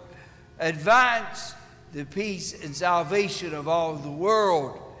Lord, advance the peace and salvation of all the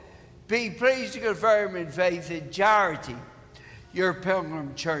world. Be pleased to confirm in faith and charity your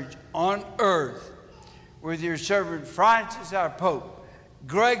pilgrim church on earth, with your servant Francis, our Pope,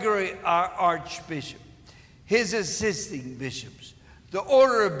 Gregory, our Archbishop, his assisting bishops, the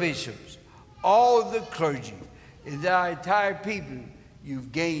order of bishops, all the clergy, and the entire people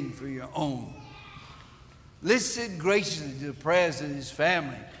you've gained for your own. Listen graciously to the prayers of his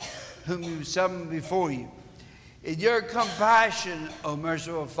family, whom you summon before you. In your compassion, O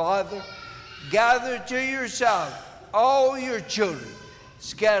merciful Father, gather to yourself all your children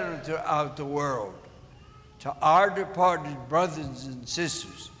scattered throughout the world. To our departed brothers and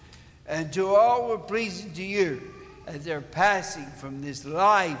sisters, and to all who are pleasing to you, as they're passing from this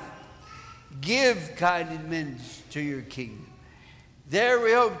life, give kind amends to your kingdom. There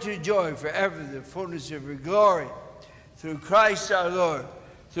we hope to enjoy forever the fullness of your glory. Through Christ our Lord,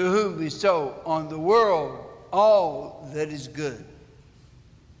 through whom we bestow on the world all that is good.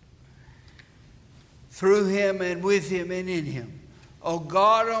 Through him and with him and in him, O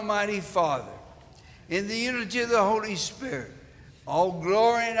God Almighty Father, in the unity of the Holy Spirit, all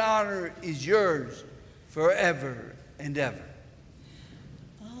glory and honor is yours forever and ever.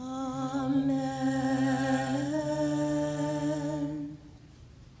 Amen.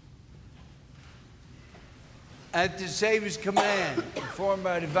 At the Savior's command, informed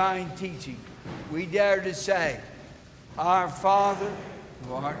by divine teaching, we dare to say, Our Father,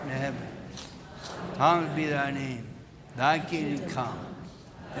 who art in heaven, hallowed be thy name. Thy kingdom come.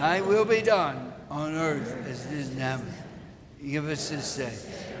 Thy will be done on earth as it is in heaven. Give us this day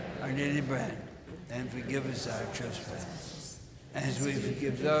our daily bread, and forgive us our trespasses, as we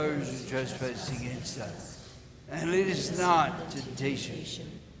forgive those who trespass against us. And lead us not to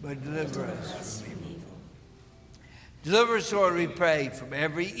temptation, but deliver us from evil. Deliver us, Lord, we pray, from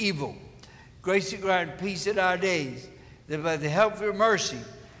every evil. Grace and grant peace in our days, that by the help of your mercy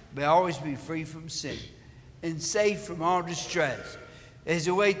may always be free from sin and safe from all distress, as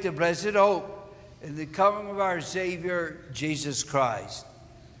we await the blessed hope and the coming of our Savior, Jesus Christ.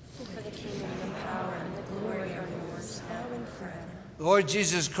 For the kingdom, the power, and the glory are yours, now and forever. Lord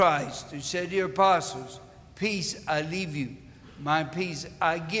Jesus Christ, who said to your apostles, Peace I leave you, my peace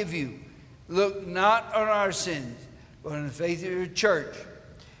I give you. Look not on our sins, but on the faith of your church,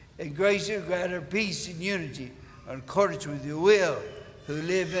 and grace you grant her peace and unity in accordance with your will, who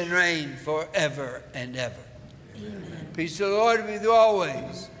live and reign forever and ever. Amen. Peace of the Lord be with you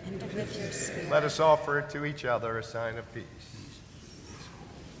always. And with your spirit. Let us offer to each other a sign of peace.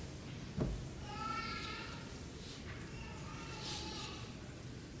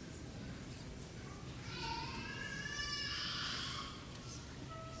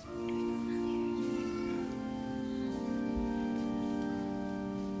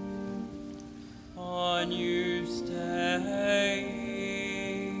 Agnus Dei,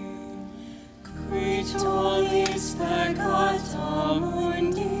 qui tollis peccata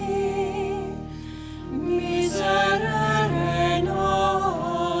mundi, miserere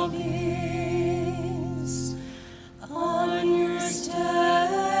nobis. Agnus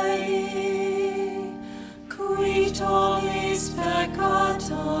Dei, qui tollis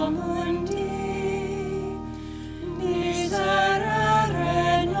peccata mundi,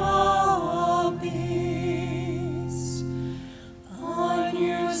 miserere nobis.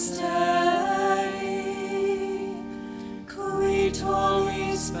 Agnus Dei, qui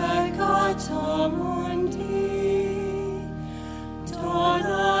tollis peccata mundi,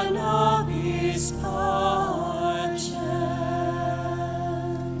 dona nobis pacem.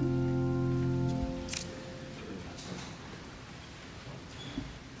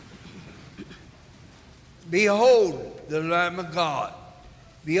 Behold the Lamb of God.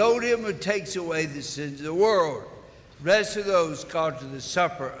 Behold him who takes away the sins of the world. Blessed are those called to the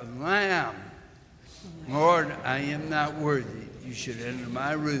supper of the Lamb. Lord, I am not worthy you should enter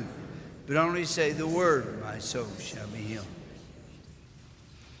my roof, but only say the word, and my soul shall be healed.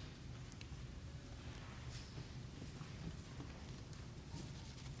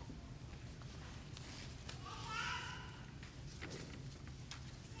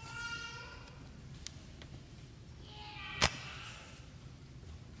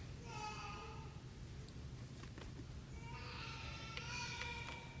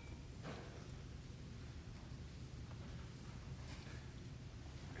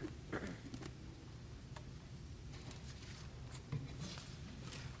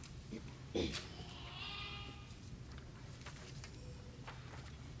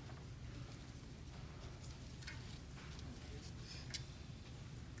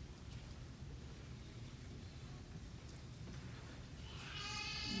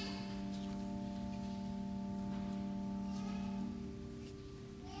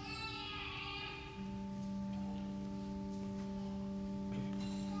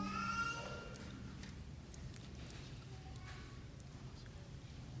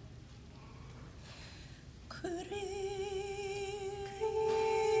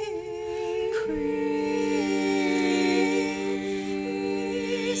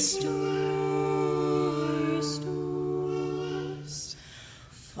 Christus,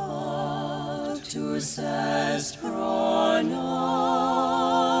 factus est pro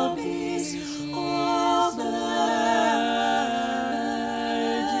nobis obediens,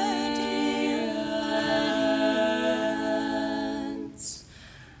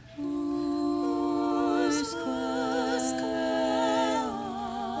 usque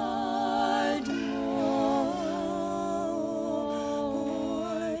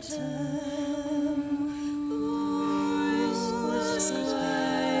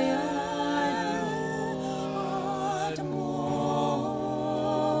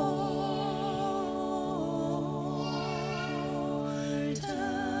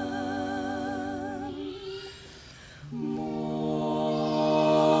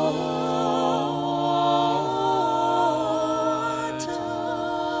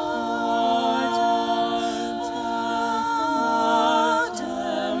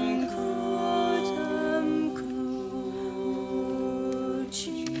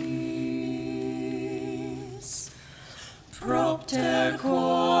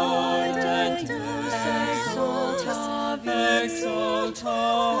accordant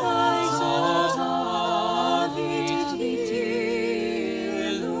exaltavit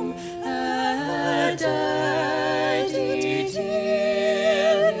illum et edit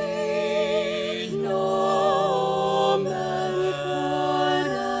illi nomen quod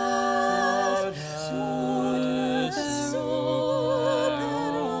sunt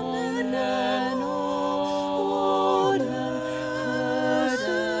super omnem orem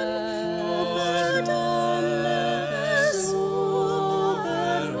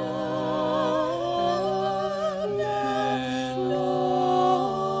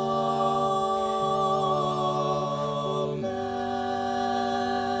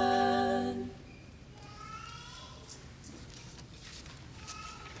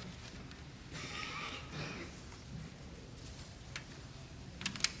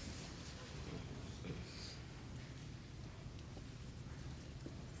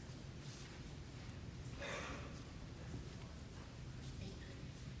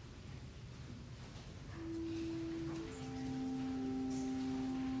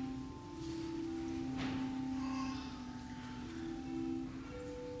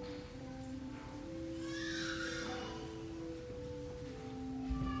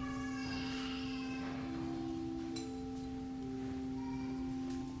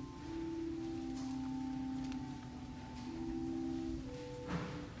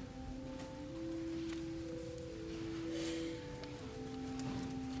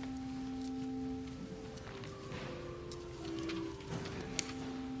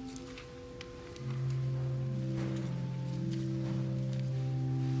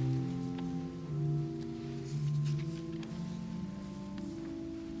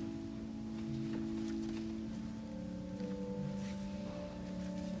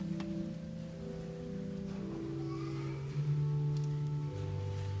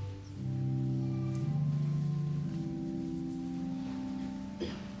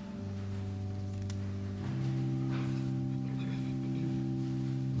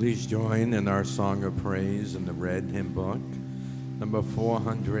Please join in our song of praise in the red hymn book, number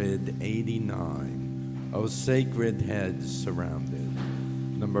 489, O Sacred Heads Surrounded,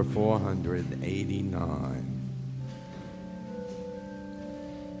 number 489.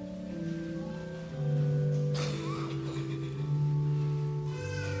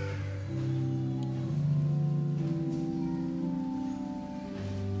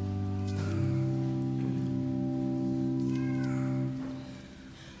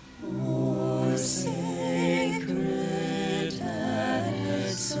 Sacred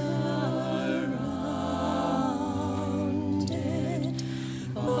heads surrounded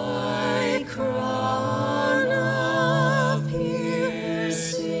by Christ.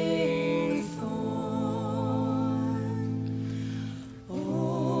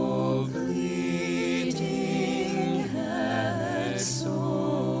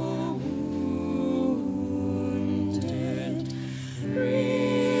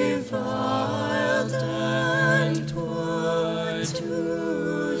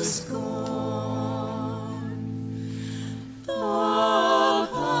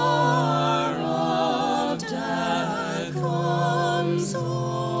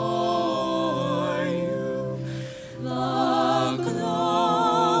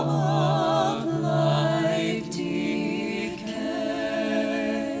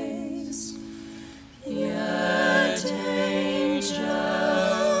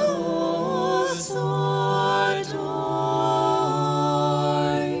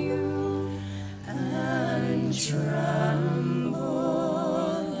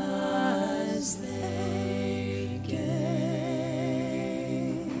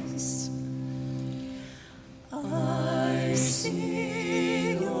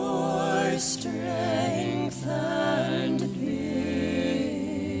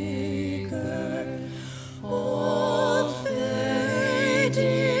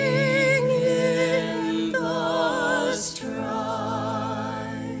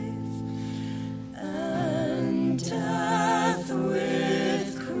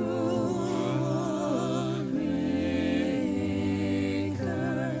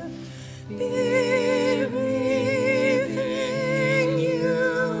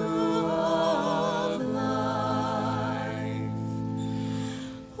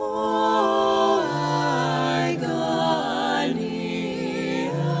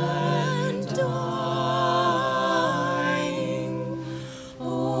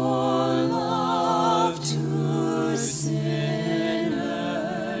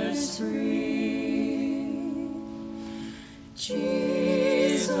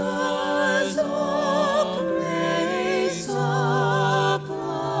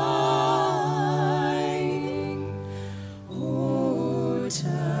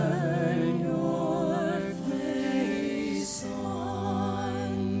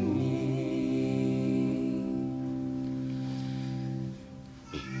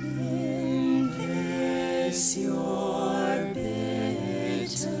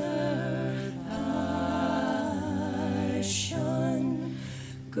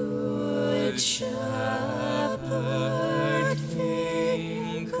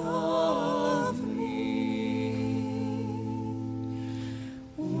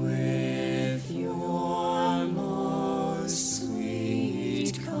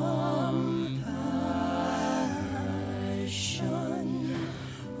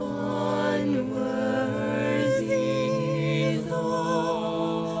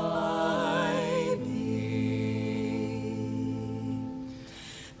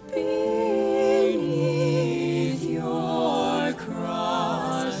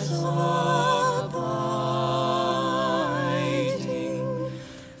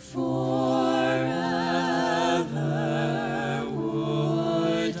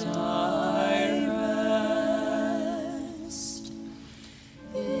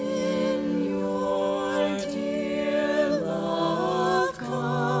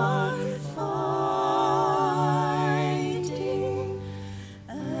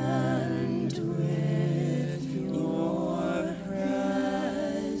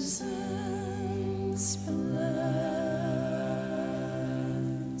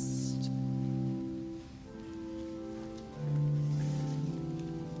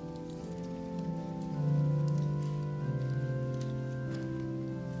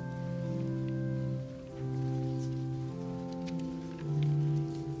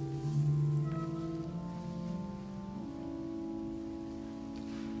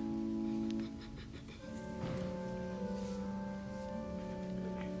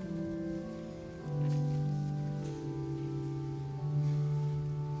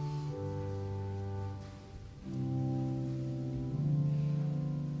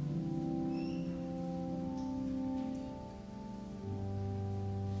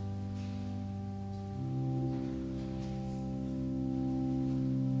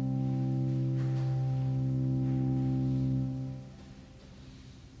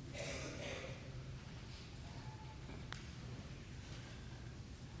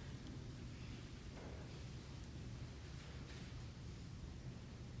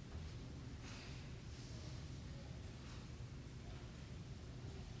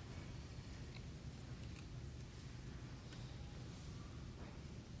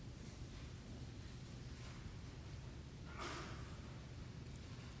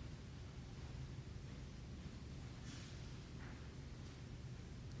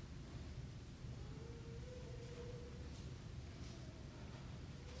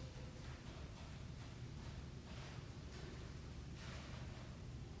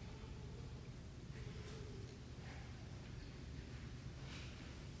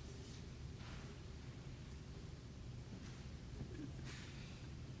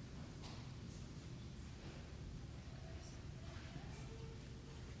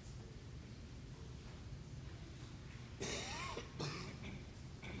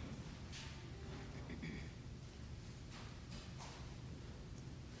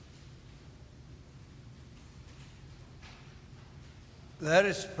 Let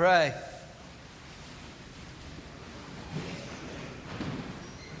us pray.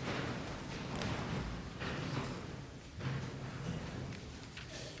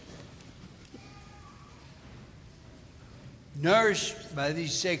 Nourished by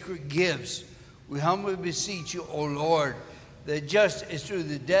these sacred gifts, we humbly beseech you, O Lord, that just as through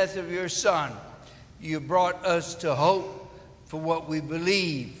the death of your Son, you brought us to hope for what we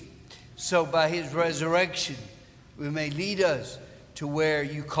believe, so by his resurrection, we may lead us to where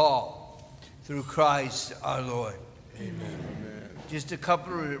you call, through Christ our Lord. Amen. Just a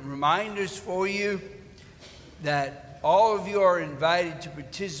couple of reminders for you that all of you are invited to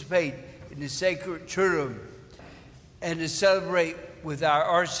participate in the Sacred Triduum and to celebrate with our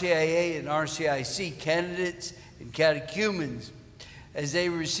RCIA and RCIC candidates and catechumens as they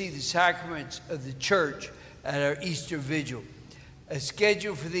receive the sacraments of the church at our Easter Vigil. A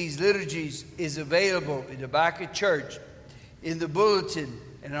schedule for these liturgies is available in the back of church, in the bulletin,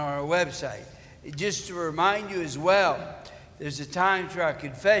 and on our website. And just to remind you as well, there's a time for our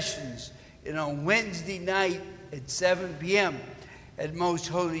confessions, and on Wednesday night at 7 p.m. at Most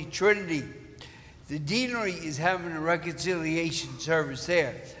Holy Trinity, the deanery is having a reconciliation service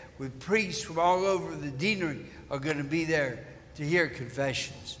there, with priests from all over the deanery are going to be there to hear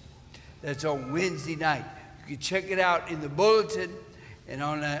confessions. That's on Wednesday night. You can check it out in the bulletin and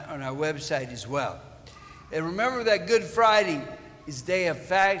on our website as well. And remember that Good Friday is a day of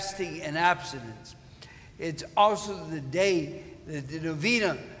fasting and abstinence. It's also the day that the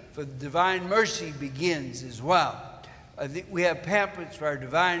novena for Divine Mercy begins as well. I think we have pamphlets for our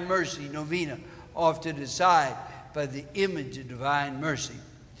Divine Mercy novena off to the side by the image of Divine Mercy.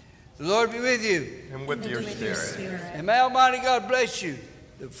 The Lord be with you. And with your spirit. And may Almighty God bless you,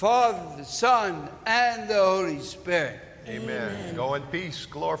 the Father, the Son, and the Holy Spirit. Amen. Go in peace,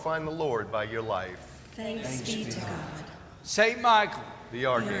 glorifying the Lord by your life. Thanks be to God. Saint Michael, The The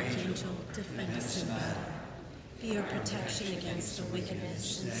Archangel. Archangel, defend us in battle. Be your protection against the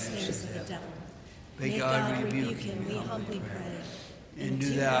wickedness and snares of the devil. may May God rebuke him, we humbly pray. and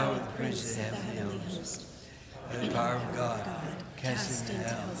do thou with the prince of the heavenly host, by the power of God, cast into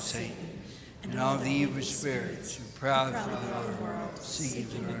hell Satan, and all the evil spirits who proud for the world, seeking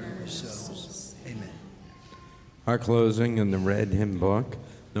to ruin our souls. Amen. Our closing in the red hymn book,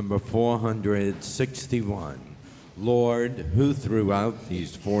 number 461. Lord, who throughout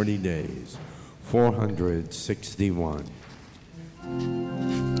these 40 days, 461.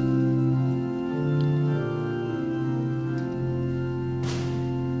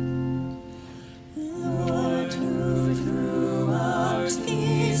 Lord, who throughout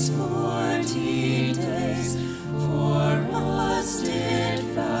these 40 days for us did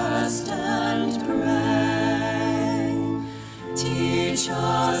fast and pray, teach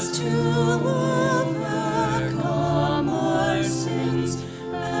us to love